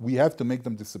disappear. We have to make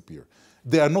them disappear.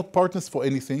 They are not partners for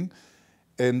anything.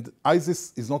 And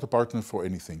ISIS is not a partner for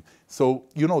anything. So,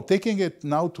 you know, taking it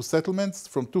now to settlements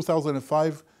from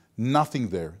 2005, nothing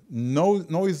there.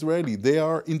 No Israeli. They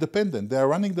are independent. They are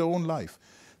running their own life.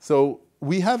 So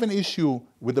we have an issue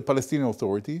with the Palestinian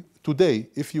Authority. Today,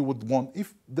 if you would want,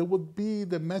 if there would be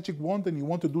the magic wand and you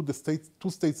want to do the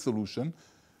two-state solution,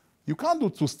 you can't do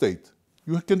two-state.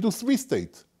 You can do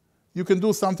three-state. You can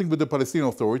do something with the Palestinian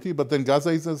Authority, but then Gaza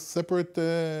is a separate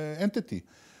entity.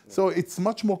 So it's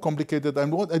much more complicated. I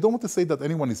don't want to say that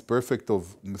anyone is perfect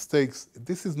of mistakes.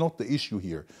 This is not the issue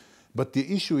here. But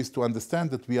the issue is to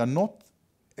understand that we are not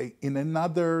in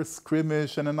another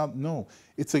skirmish and another. No,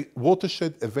 it's a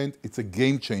watershed event. It's a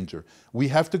game changer. We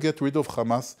have to get rid of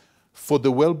Hamas for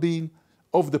the well-being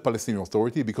of the Palestinian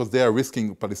Authority, because they are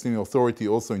risking Palestinian Authority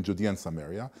also in Judea and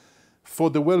Samaria, for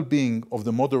the well-being of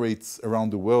the moderates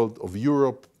around the world, of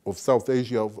Europe, of South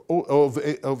Asia,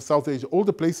 of South Asia, all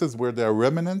the places where there are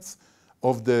remnants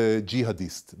of the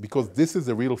jihadists, because this is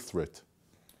a real threat.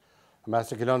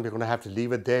 Master Gilon, we're going to have to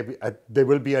leave it there. There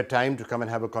will be a time to come and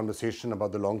have a conversation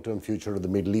about the long-term future of the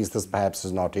Middle East. This perhaps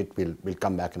is not it. We'll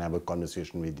come back and have a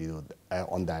conversation with you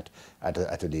on that at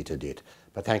a later date.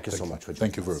 But thank you so much for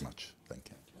joining us. Thank you very much. Thank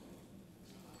you.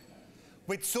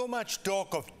 With so much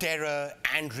talk of terror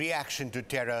and reaction to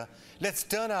terror, let's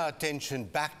turn our attention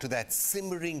back to that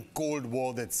simmering Cold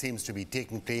War that seems to be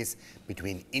taking place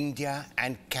between India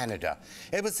and Canada,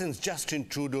 ever since Justin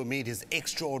Trudeau made his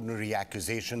extraordinary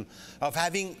accusation of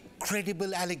having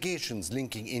credible allegations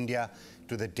linking India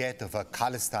to the death of a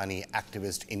Khalistani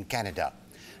activist in Canada.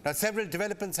 Now, several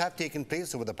developments have taken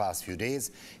place over the past few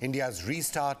days. India has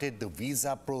restarted the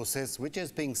visa process, which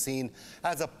is being seen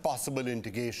as a possible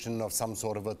indication of some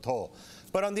sort of a thaw.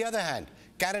 But on the other hand,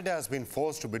 Canada has been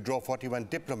forced to withdraw 41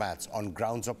 diplomats on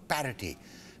grounds of parity.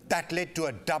 That led to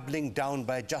a doubling down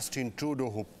by Justin Trudeau,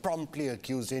 who promptly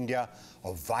accused India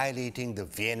of violating the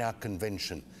Vienna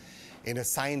Convention. In a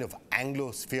sign of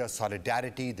Anglosphere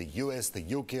solidarity, the US,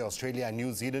 the UK, Australia and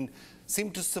New Zealand seem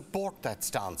to support that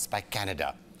stance by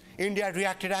Canada. India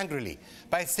reacted angrily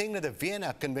by saying that the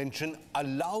Vienna Convention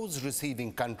allows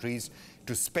receiving countries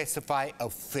to specify a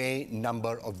fair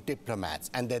number of diplomats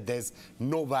and that there's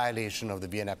no violation of the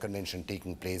Vienna Convention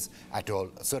taking place at all,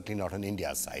 certainly not on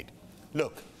India's side.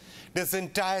 Look, this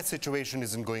entire situation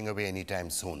isn't going away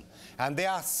anytime soon. And there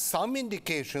are some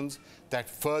indications that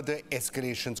further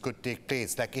escalations could take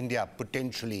place, like India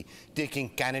potentially taking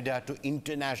Canada to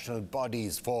international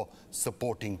bodies for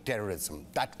supporting terrorism.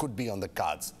 That could be on the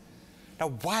cards. Now,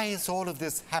 why is all of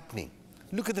this happening?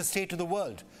 Look at the state of the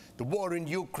world. The war in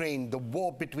Ukraine, the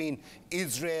war between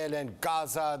Israel and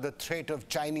Gaza, the threat of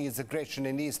Chinese aggression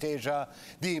in East Asia,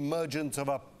 the emergence of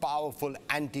a powerful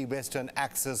anti-Western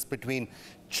axis between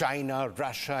China,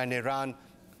 Russia, and Iran.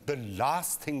 The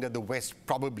last thing that the West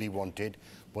probably wanted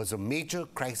was a major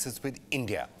crisis with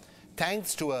India,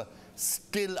 thanks to a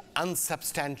still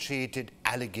unsubstantiated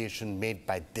allegation made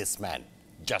by this man,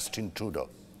 Justin Trudeau.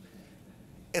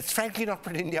 It's frankly not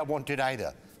what India wanted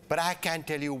either. But I can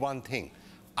tell you one thing.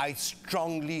 I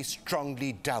strongly,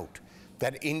 strongly doubt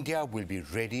that India will be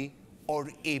ready or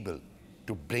able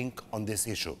to blink on this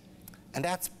issue. And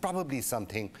that's probably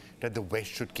something that the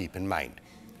West should keep in mind.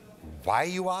 Why,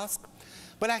 you ask?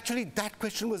 Well, actually, that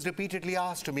question was repeatedly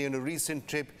asked to me on a recent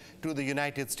trip to the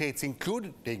United States,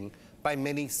 including by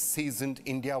many seasoned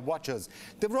India watchers.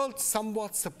 They were all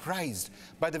somewhat surprised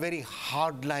by the very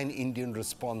hardline Indian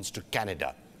response to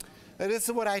Canada. Now, this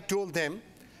is what I told them.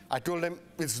 I told them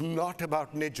it's not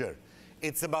about Niger.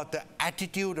 It's about the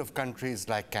attitude of countries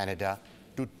like Canada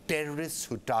to terrorists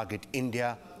who target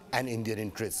India and Indian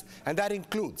interests. And that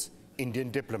includes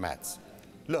Indian diplomats.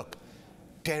 Look,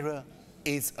 terror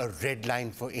is a red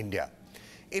line for India.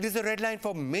 It is a red line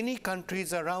for many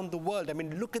countries around the world. I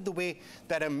mean, look at the way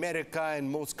that America and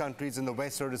most countries in the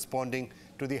West are responding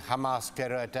to the Hamas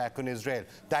terror attack on Israel.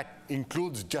 That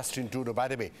includes Justin Trudeau, by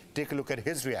the way. Take a look at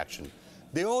his reaction.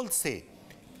 They all say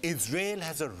Israel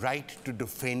has a right to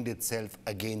defend itself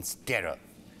against terror.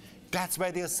 That's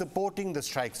why they are supporting the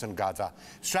strikes on Gaza,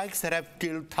 strikes that have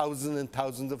killed thousands and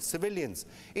thousands of civilians.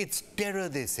 It's terror,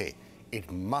 they say. It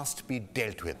must be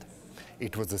dealt with.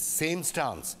 It was the same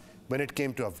stance when it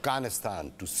came to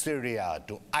Afghanistan, to Syria,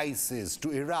 to ISIS,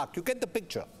 to Iraq. You get the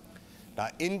picture. Now,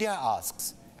 India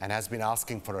asks, and has been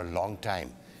asking for a long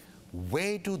time,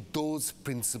 where do those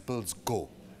principles go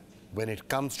when it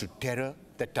comes to terror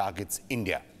that targets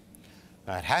India?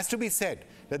 Now, it has to be said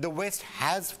that the West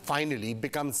has finally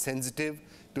become sensitive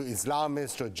to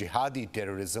Islamist or jihadi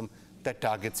terrorism that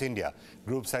targets India.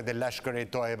 Groups like the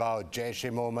Lashkar-e-Toiba or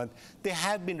Jaish-e-Mohammed, they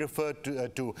have been referred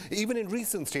to, even in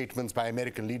recent statements by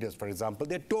American leaders, for example,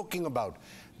 they're talking about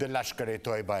the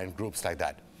Lashkar-e-Toiba and groups like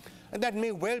that. And that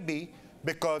may well be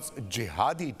because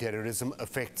jihadi terrorism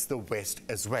affects the West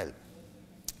as well.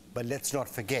 But let's not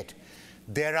forget,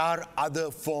 there are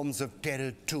other forms of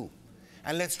terror too.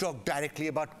 And let's talk directly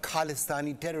about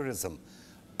Khalistani terrorism.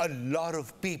 A lot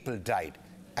of people died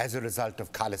as a result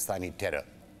of Khalistani terror.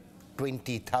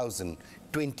 20,000,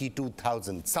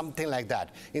 22,000, something like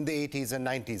that in the 80s and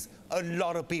 90s. A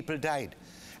lot of people died.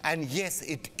 And yes,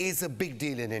 it is a big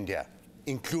deal in India,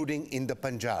 including in the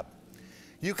Punjab.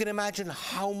 You can imagine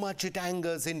how much it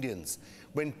angers Indians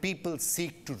when people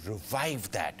seek to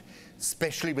revive that,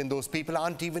 especially when those people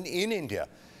aren't even in India.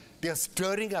 They are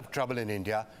stirring up trouble in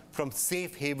India from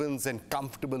safe havens and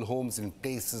comfortable homes in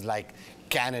places like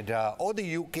Canada or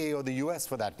the UK or the US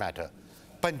for that matter.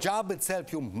 Punjab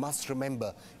itself, you must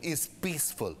remember, is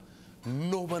peaceful.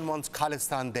 No one wants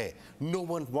Khalistan there. No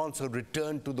one wants a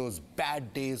return to those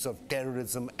bad days of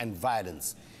terrorism and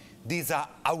violence. These are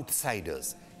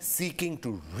outsiders seeking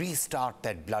to restart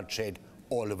that bloodshed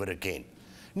all over again.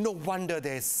 No wonder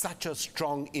there is such a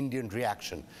strong Indian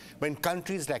reaction when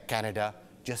countries like Canada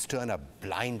just turn a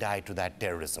blind eye to that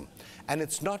terrorism. And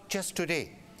it's not just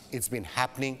today. It's been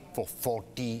happening for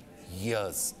 40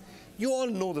 years. You all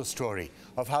know the story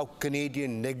of how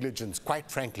Canadian negligence, quite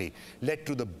frankly, led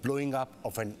to the blowing up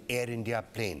of an Air India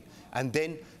plane. And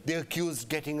then the accused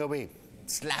getting away,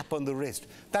 slap on the wrist.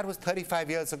 That was 35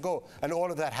 years ago, and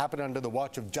all of that happened under the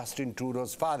watch of Justin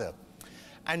Trudeau's father.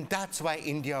 And that's why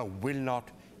India will not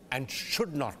and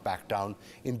should not back down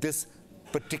in this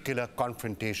particular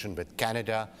confrontation with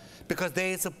Canada, because there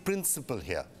is a principle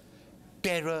here.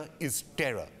 Terror is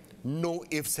terror. No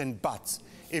ifs and buts.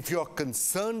 If you're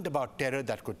concerned about terror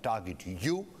that could target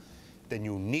you, then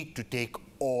you need to take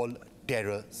all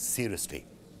terror seriously.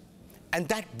 And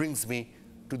that brings me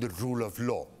to the rule of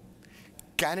law.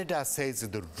 Canada says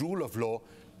that the rule of law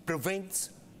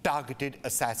prevents targeted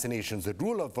assassinations. The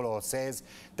rule of law says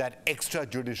that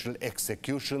extrajudicial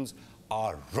executions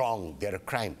are wrong. They're a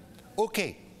crime.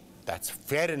 Okay, that's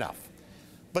fair enough.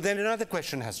 But then another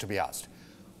question has to be asked.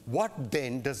 What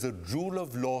then does the rule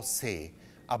of law say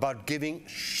about giving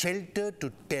shelter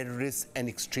to terrorists and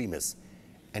extremists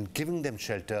and giving them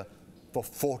shelter for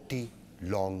 40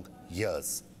 long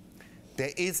years?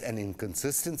 There is an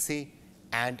inconsistency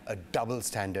and a double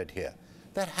standard here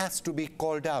that has to be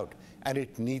called out, and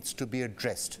it needs to be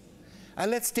addressed.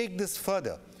 And let's take this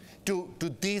further to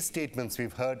these statements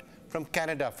we've heard from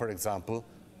Canada, for example,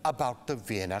 about the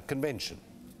Vienna Convention.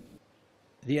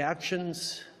 The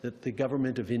actions that the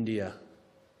government of India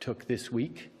took this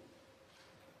week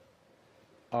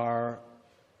are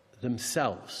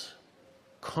themselves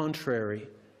contrary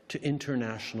to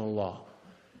international law.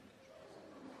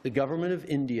 The government of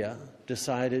India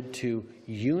decided to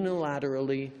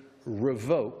unilaterally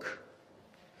revoke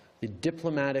the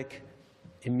diplomatic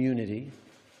immunity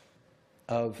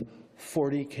of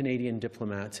 40 Canadian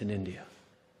diplomats in India.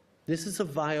 This is a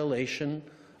violation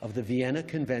of the Vienna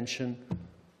Convention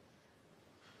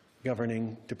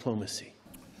governing diplomacy.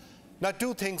 Now,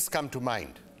 two things come to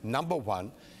mind. Number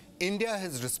one, India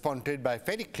has responded by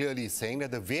very clearly saying that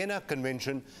the Vienna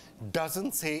Convention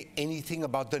doesn't say anything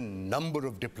about the number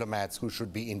of diplomats who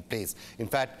should be in place. In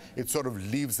fact, it sort of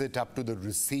leaves it up to the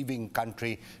receiving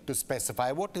country to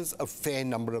specify what is a fair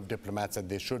number of diplomats that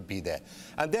they should be there.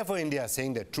 And therefore, India is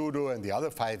saying that Trudeau and the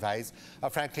other Five Eyes are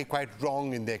frankly quite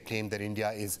wrong in their claim that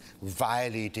India is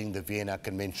violating the Vienna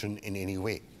Convention in any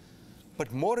way.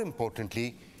 But more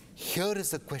importantly, here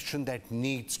is a question that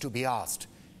needs to be asked.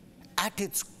 At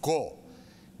its core,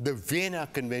 the Vienna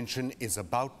Convention is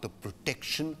about the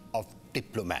protection of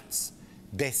diplomats,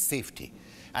 their safety,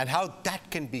 and how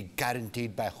that can be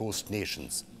guaranteed by host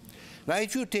nations. Now,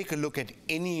 if you take a look at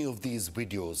any of these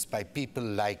videos by people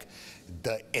like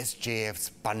the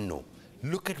SJF's Pannu,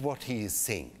 look at what he is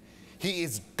saying. He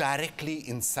is directly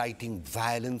inciting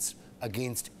violence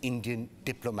against Indian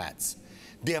diplomats.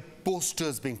 There are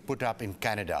posters being put up in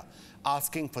Canada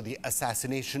asking for the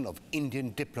assassination of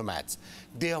Indian diplomats.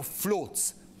 There are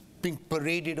floats being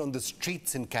paraded on the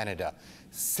streets in Canada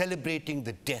celebrating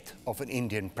the death of an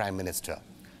Indian Prime Minister.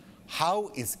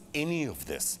 How is any of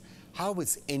this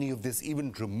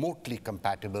even remotely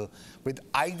compatible with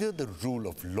either the rule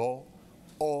of law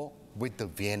or with the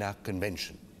Vienna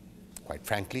Convention? Quite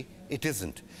frankly, it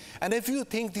isn't. And if you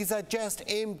think these are just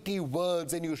empty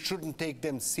words and you shouldn't take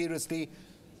them seriously,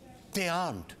 they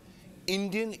aren't.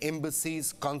 Indian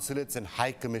embassies, consulates and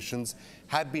high commissions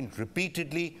have been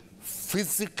repeatedly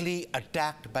physically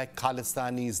attacked by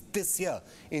Khalistanis this year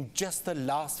in just the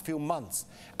last few months.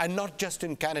 And not just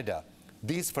in Canada.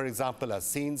 These, for example, are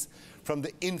scenes from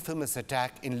the infamous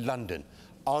attack in London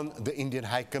on the Indian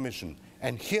High Commission.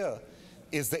 And here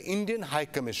is the Indian High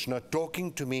Commissioner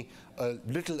talking to me a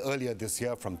little earlier this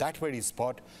year from that very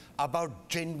spot about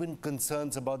genuine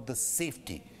concerns about the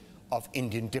safety of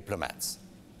Indian diplomats.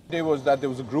 There was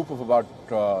a group of about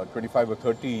 25 or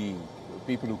 30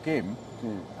 people who came,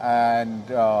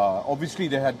 and obviously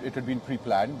it had been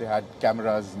pre-planned. They had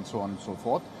cameras and so on and so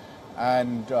forth,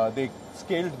 and they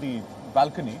scaled the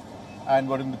balcony and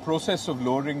were in the process of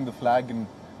lowering the flag and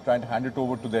trying to hand it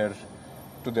over to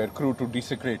their crew to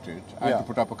desecrate it and to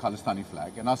put up a Khalistani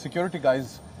flag. And our security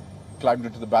guys climbed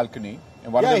into the balcony.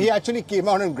 And one of them, he actually came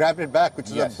out and grabbed it back, which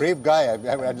is a brave guy.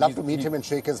 I'd love to meet him and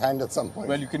shake his hand at some point.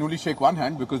 Well, you can only shake one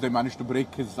hand because they managed to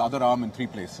break his other arm in 3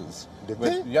 places. Did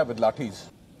they? Yeah, with lathis.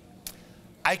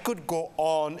 I could go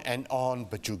on and on,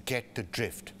 but you get the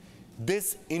drift.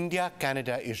 This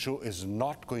India-Canada issue is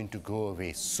not going to go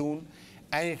away soon,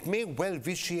 and it may well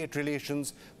vitiate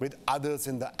relations with others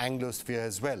in the Anglosphere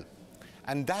as well.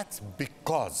 And that's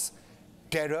because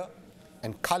terror,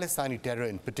 and Khalistani terror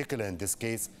in particular in this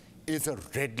case, is a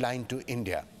red line to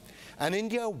India. And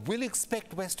India will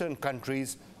expect Western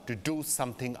countries to do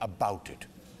something about it.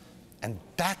 And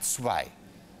that's why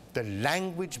the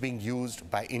language being used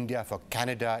by India for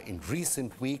Canada in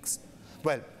recent weeks,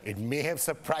 well, it may have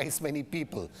surprised many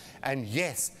people. And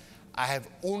yes, I have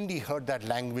only heard that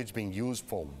language being used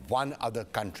for one other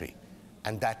country,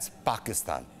 and that's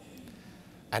Pakistan.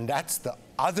 And that's the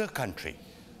other country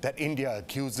that India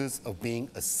accuses of being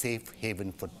a safe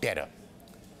haven for terror.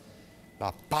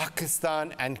 Now,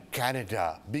 Pakistan and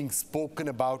Canada being spoken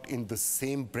about in the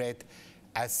same breath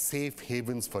as safe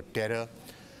havens for terror,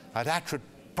 that should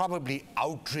probably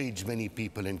outrage many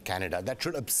people in Canada. That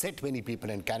should upset many people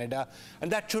in Canada,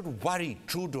 and that should worry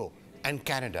Trudeau and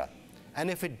Canada. And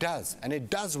if it does, and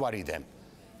it does worry them,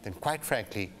 then quite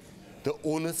frankly, the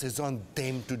onus is on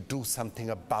them to do something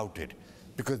about it,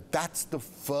 because that's the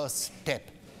first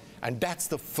step, and that's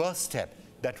the first step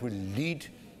that will lead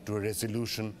to a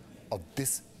resolution of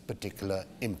this particular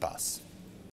impasse.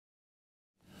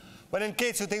 But in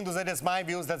case you think those are just my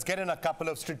views, let's get in a couple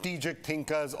of strategic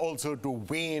thinkers also to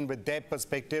weigh in with their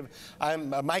perspective.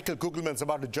 Michael Kugelman's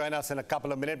about to join us in a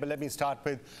couple of minutes, but let me start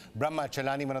with Brahma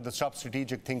Chellaney, one of the top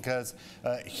strategic thinkers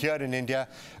here in India.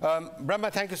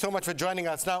 Brahma, thank you so much for joining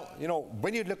us. Now, you know,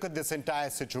 when you look at this entire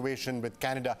situation with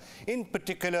Canada, in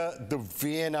particular the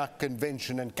Vienna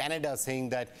Convention, and Canada saying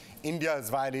that India is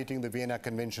violating the Vienna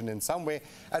Convention in some way.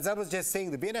 As I was just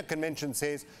saying, the Vienna Convention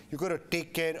says you've got to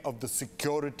take care of the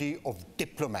security of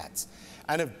diplomats.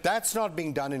 And if that's not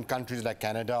being done in countries like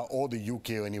Canada or the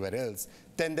UK or anywhere else,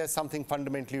 then there's something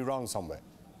fundamentally wrong somewhere.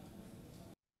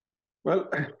 Well,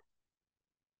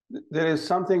 there is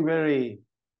something very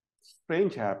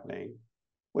strange happening,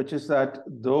 which is that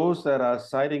those that are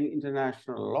citing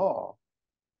international law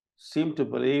seem to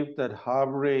believe that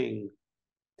harboring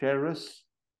terrorists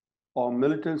or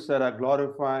militants that are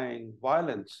glorifying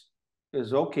violence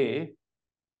is okay,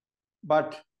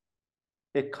 but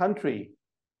a country,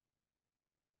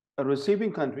 a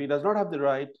receiving country, does not have the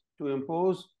right to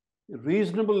impose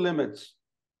reasonable limits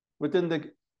within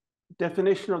the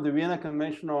definition of the Vienna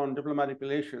Convention on Diplomatic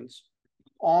Relations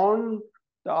on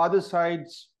the other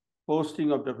side's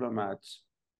posting of diplomats.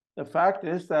 The fact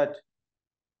is that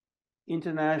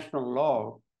international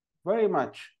law very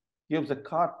much gives a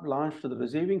carte blanche to the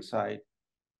receiving side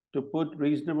to put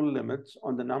reasonable limits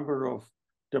on the number of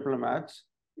diplomats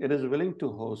it is willing to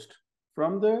host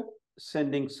from the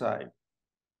sending side.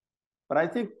 But I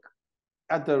think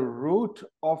at the root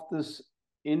of this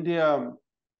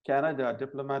India-Canada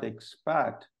diplomatic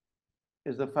spat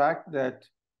is the fact that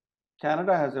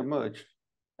Canada has emerged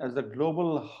as the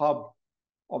global hub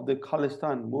of the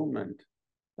Khalistani movement.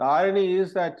 The irony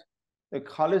is that the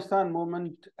Khalistani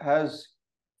movement has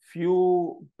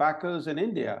few backers in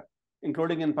India,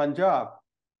 including in Punjab.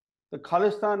 The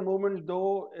Khalistani movement,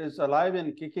 though, is alive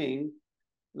and kicking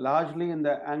largely in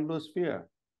the Anglosphere,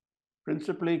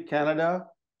 principally Canada,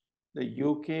 the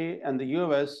UK, and the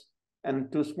US,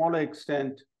 and to a smaller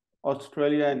extent,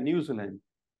 Australia and New Zealand.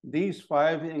 These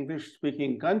 5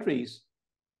 English-speaking countries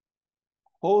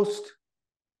host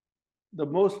the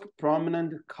most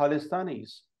prominent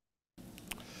Khalistanis.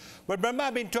 But Brahma,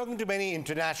 I've been talking to many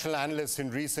international analysts in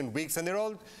recent weeks, and they're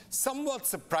all somewhat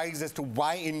surprised as to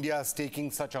why India is taking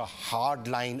such a hard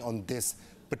line on this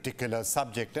particular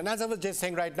subject. And as I was just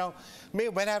saying right now, may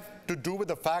well have to do with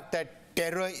the fact that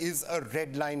terror is a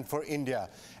red line for India.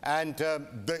 And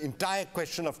the entire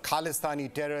question of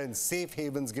Khalistani terror and safe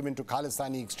havens given to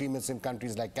Khalistani extremists in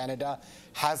countries like Canada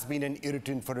has been an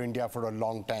irritant for India for a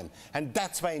long time. And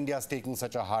that's why India is taking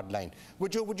such a hard line.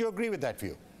 Would you agree with that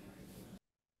view?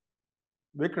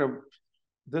 Vikram,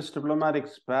 this diplomatic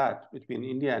spat between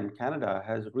India and Canada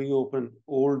has reopened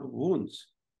old wounds.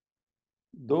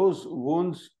 Those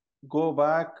wounds go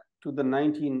back to the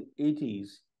 1980s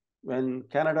when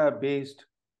Canada-based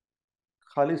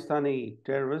Khalistani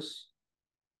terrorists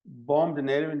bombed an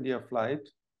Air India flight,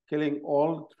 killing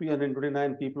all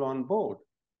 329 people on board.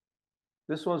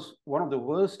 This was one of the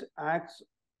worst acts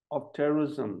of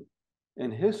terrorism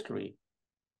in history.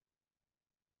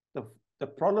 The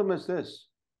problem is this: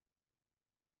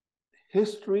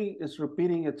 history is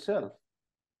repeating itself.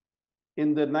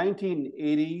 In the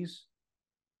 1980s,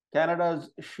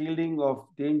 Canada's shielding of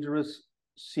dangerous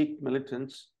Sikh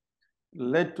militants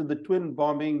led to the twin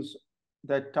bombings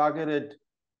that targeted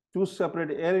 2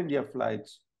 separate Air India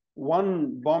flights.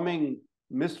 One bombing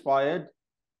misfired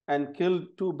and killed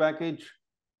 2 baggage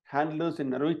handlers in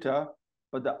Narita,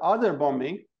 but the other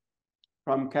bombing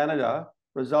from Canada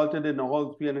resulted in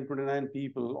all 329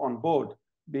 people on board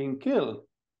being killed.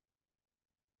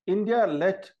 India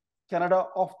let Canada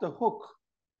off the hook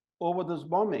over those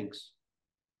bombings.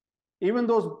 Even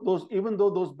though those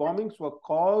bombings were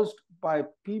caused by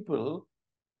people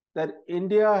that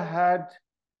India had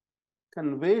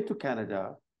conveyed to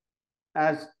Canada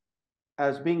as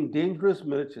being dangerous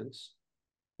militants.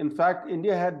 In fact,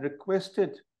 India had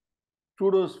requested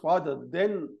Trudeau's father,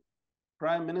 then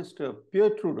Prime Minister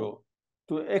Pierre Trudeau,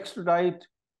 to extradite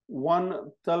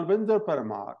one Talvinder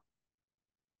Parmar,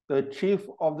 the chief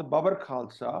of the Babar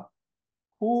Khalsa,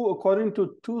 who, according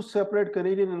to 2 separate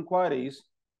Canadian inquiries,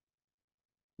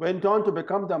 went on to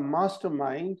become the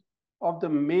mastermind of the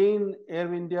main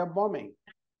Air India bombing.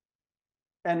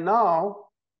 And now,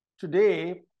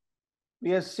 today,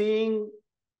 we are seeing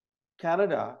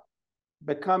Canada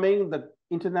becoming the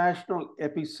international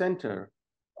epicenter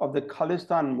of the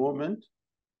Khalistan movement,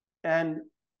 and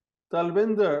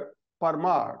Talvinder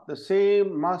Parmar, the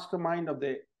same mastermind of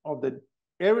the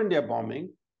Air India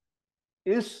bombing,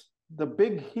 is the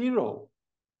big hero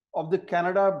of the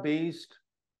Canada-based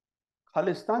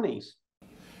Khalistanis.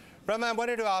 Brahma, I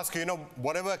wanted to ask you,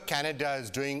 whatever Canada is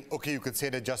doing, okay, you could say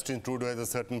that Justin Trudeau has a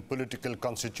certain political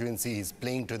constituency. He's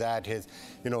playing to that.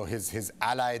 His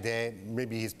ally there,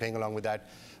 maybe he's playing along with that.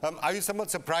 Are you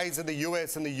somewhat surprised that the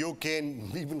US and the UK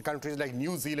and even countries like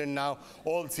New Zealand now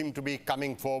all seem to be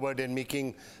coming forward and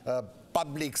making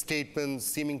public statements,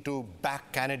 seeming to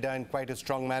back Canada in quite a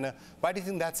strong manner? Why do you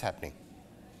think that's happening?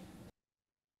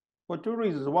 For two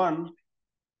reasons. One,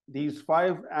 these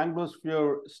 5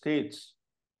 Anglosphere states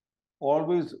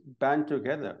always band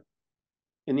together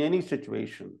in any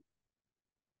situation.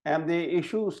 And they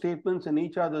issue statements in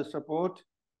each other's support,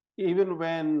 even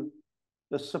when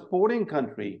the supporting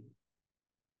country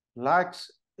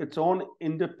lacks its own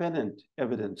independent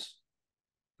evidence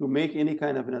to make any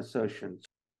kind of an assertion.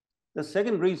 The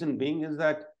second reason being is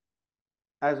that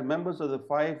as members of the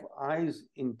Five Eyes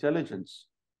intelligence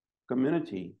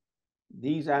community,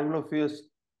 these Anglosphere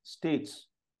states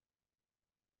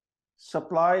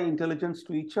supply intelligence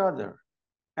to each other.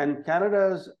 And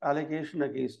Canada's allegation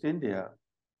against India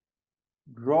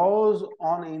draws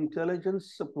on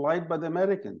intelligence supplied by the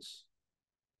Americans.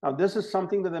 Now, this is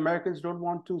something that the Americans don't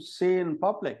want to say in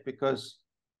public because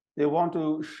they want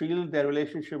to shield their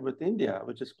relationship with India,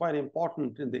 which is quite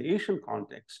important in the Asian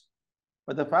context.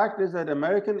 But the fact is that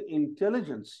American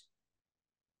intelligence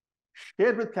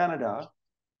shared with Canada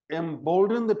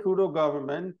emboldened the Trudeau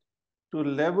government to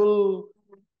level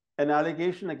an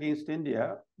allegation against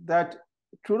India that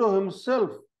Trudeau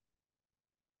himself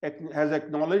has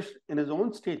acknowledged in his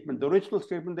own statement. The original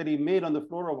statement that he made on the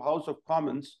floor of House of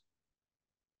Commons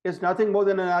is nothing more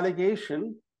than an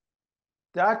allegation,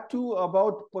 that too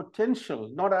about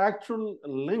potential, not actual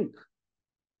link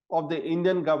of the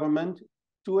Indian government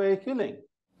to a killing.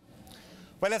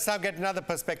 Well, let's now get another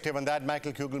perspective on that.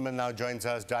 Michael Kugelman now joins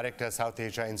us, Director, South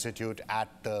Asia Institute at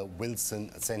the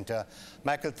Wilson Center.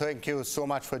 Michael, thank you so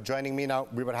much for joining me. Now,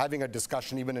 we were having a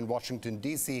discussion even in Washington,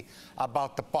 D.C.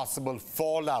 about the possible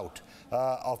fallout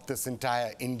of this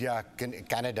entire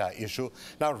India-Canada issue.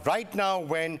 Now, right now,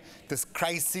 when these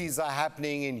crises are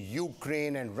happening in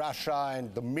Ukraine and Russia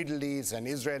and the Middle East and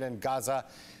Israel and Gaza,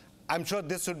 I'm sure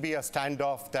this would be a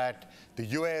standoff that the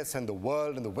US and the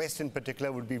world and the West in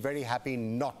particular would be very happy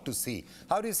not to see.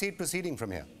 How do you see it proceeding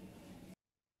from here?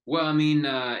 Well, I mean,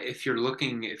 if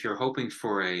you're hoping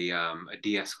for a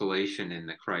de-escalation in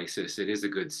the crisis, it is a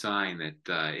good sign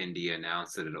that India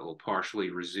announced that it will partially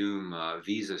resume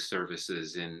visa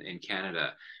services in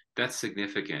Canada. That's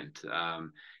significant.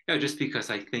 Just because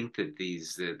I think that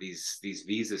these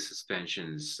visa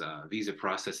suspensions, visa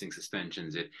processing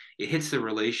suspensions, it hits the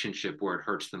relationship where it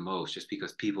hurts the most, just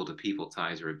because people-to-people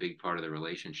ties are a big part of the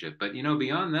relationship. But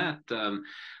beyond that,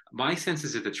 my sense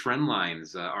is that the trend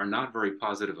lines are not very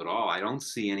positive at all. I don't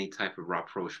see any type of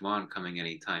rapprochement coming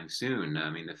anytime soon. I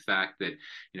mean, the fact that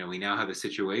we now have a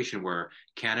situation where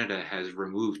Canada has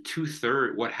removed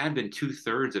what had been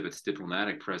 2/3 of its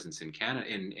diplomatic presence in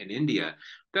India,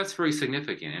 that's very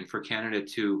significant. And for Canada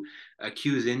to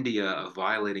accuse India of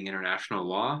violating international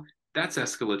law, that's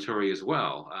escalatory as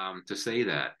well, to say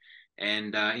that.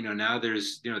 And now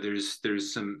there's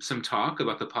some talk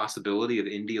about the possibility of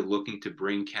India looking to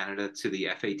bring Canada to the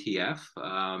FATF.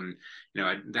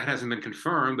 That hasn't been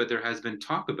confirmed, but there has been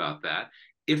talk about that.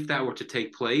 If that were to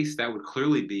take place, that would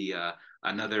clearly be an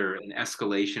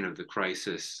escalation of the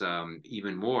crisis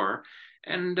even more.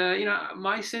 And,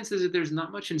 my sense is that there's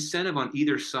not much incentive on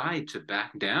either side to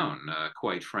back down,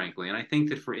 quite frankly. And I think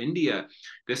that for India,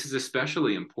 this is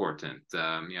especially important.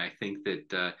 I think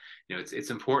that,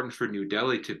 it's important for New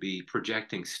Delhi to be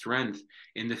projecting strength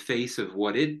in the face of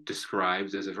what it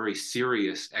describes as a very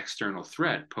serious external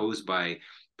threat posed by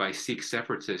Sikh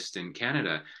separatists in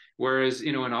Canada. Whereas,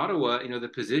 in Ottawa, the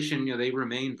position, they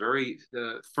remain very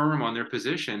firm on their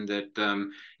position that,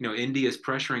 India is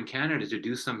pressuring Canada to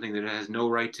do something that it has no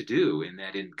right to do. And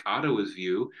that in Ottawa's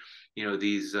view,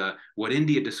 these what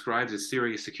India describes as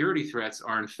serious security threats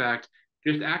are in fact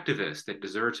just activists that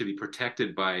deserve to be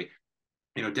protected by,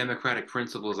 democratic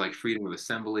principles like freedom of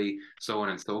assembly, so on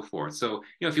and so forth. So,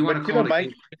 if you want to call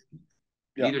it,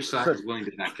 neither side is willing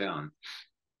to back down.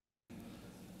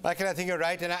 Michael, I think you're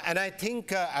right. And I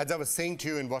think, as I was saying to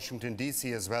you in Washington,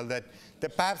 D.C. as well, that there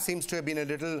perhaps seems to have been a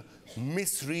little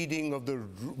misreading of the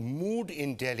mood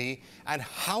in Delhi and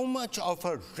how much of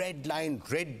a red line,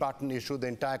 red button issue the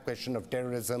entire question of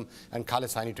terrorism and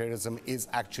Khalistani terrorism is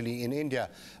actually in India.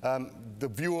 The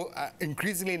view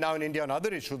increasingly now in India on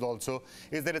other issues also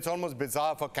is that it's almost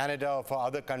bizarre for Canada or for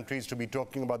other countries to be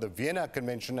talking about the Vienna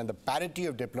Convention and the parity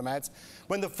of diplomats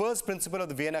when the first principle of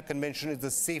the Vienna Convention is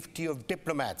the safety of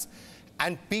diplomats.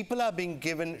 And people are being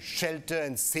given shelter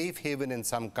and safe haven in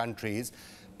some countries,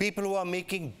 people who are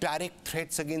making direct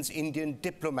threats against Indian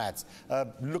diplomats.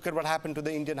 Look at what happened to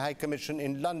the Indian High Commission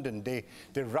in London. They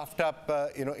roughed up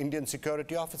Indian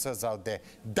security officers out there.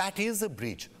 That is a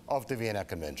breach of the Vienna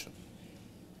Convention.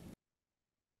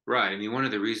 Right. I mean, one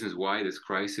of the reasons why this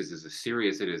crisis is as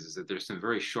serious as it is that there's some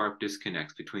very sharp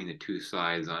disconnects between the two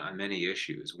sides on many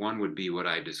issues. One would be what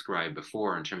I described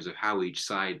before in terms of how each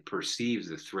side perceives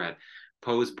the threat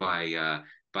posed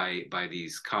by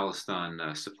these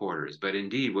Khalistan supporters. But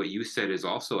indeed, what you said is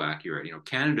also accurate. You know,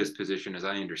 Canada's position, as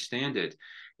I understand it,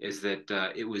 is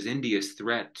that it was India's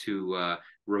threat to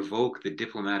revoke the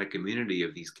diplomatic immunity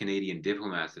of these Canadian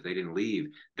diplomats if they didn't leave.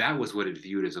 That was what it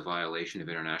viewed as a violation of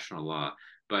international law.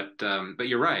 But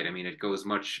you're right. I mean, it goes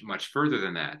much further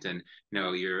than that. And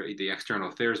the External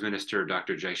Affairs Minister,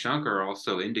 Dr. Jaishankar,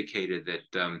 also indicated that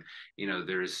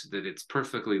that it's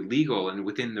perfectly legal and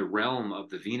within the realm of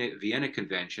the Vienna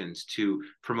Conventions to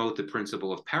promote the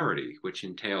principle of parity, which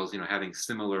entails having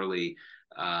similarly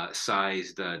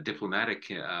sized diplomatic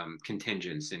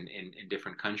contingents in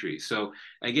different countries. So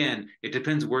again, it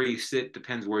depends where you sit,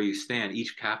 depends where you stand.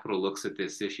 Each capital looks at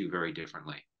this issue very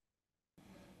differently.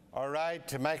 All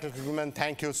right, Michael Kugelman,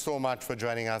 thank you so much for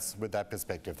joining us with that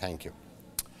perspective. Thank you.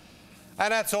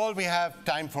 And that's all we have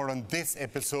time for on this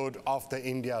episode of the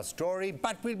India Story.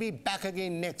 But we'll be back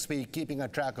again next week, keeping a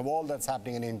track of all that's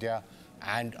happening in India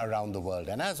and around the world.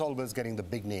 And as always, getting the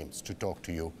big names to talk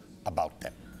to you about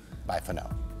them. Bye for now.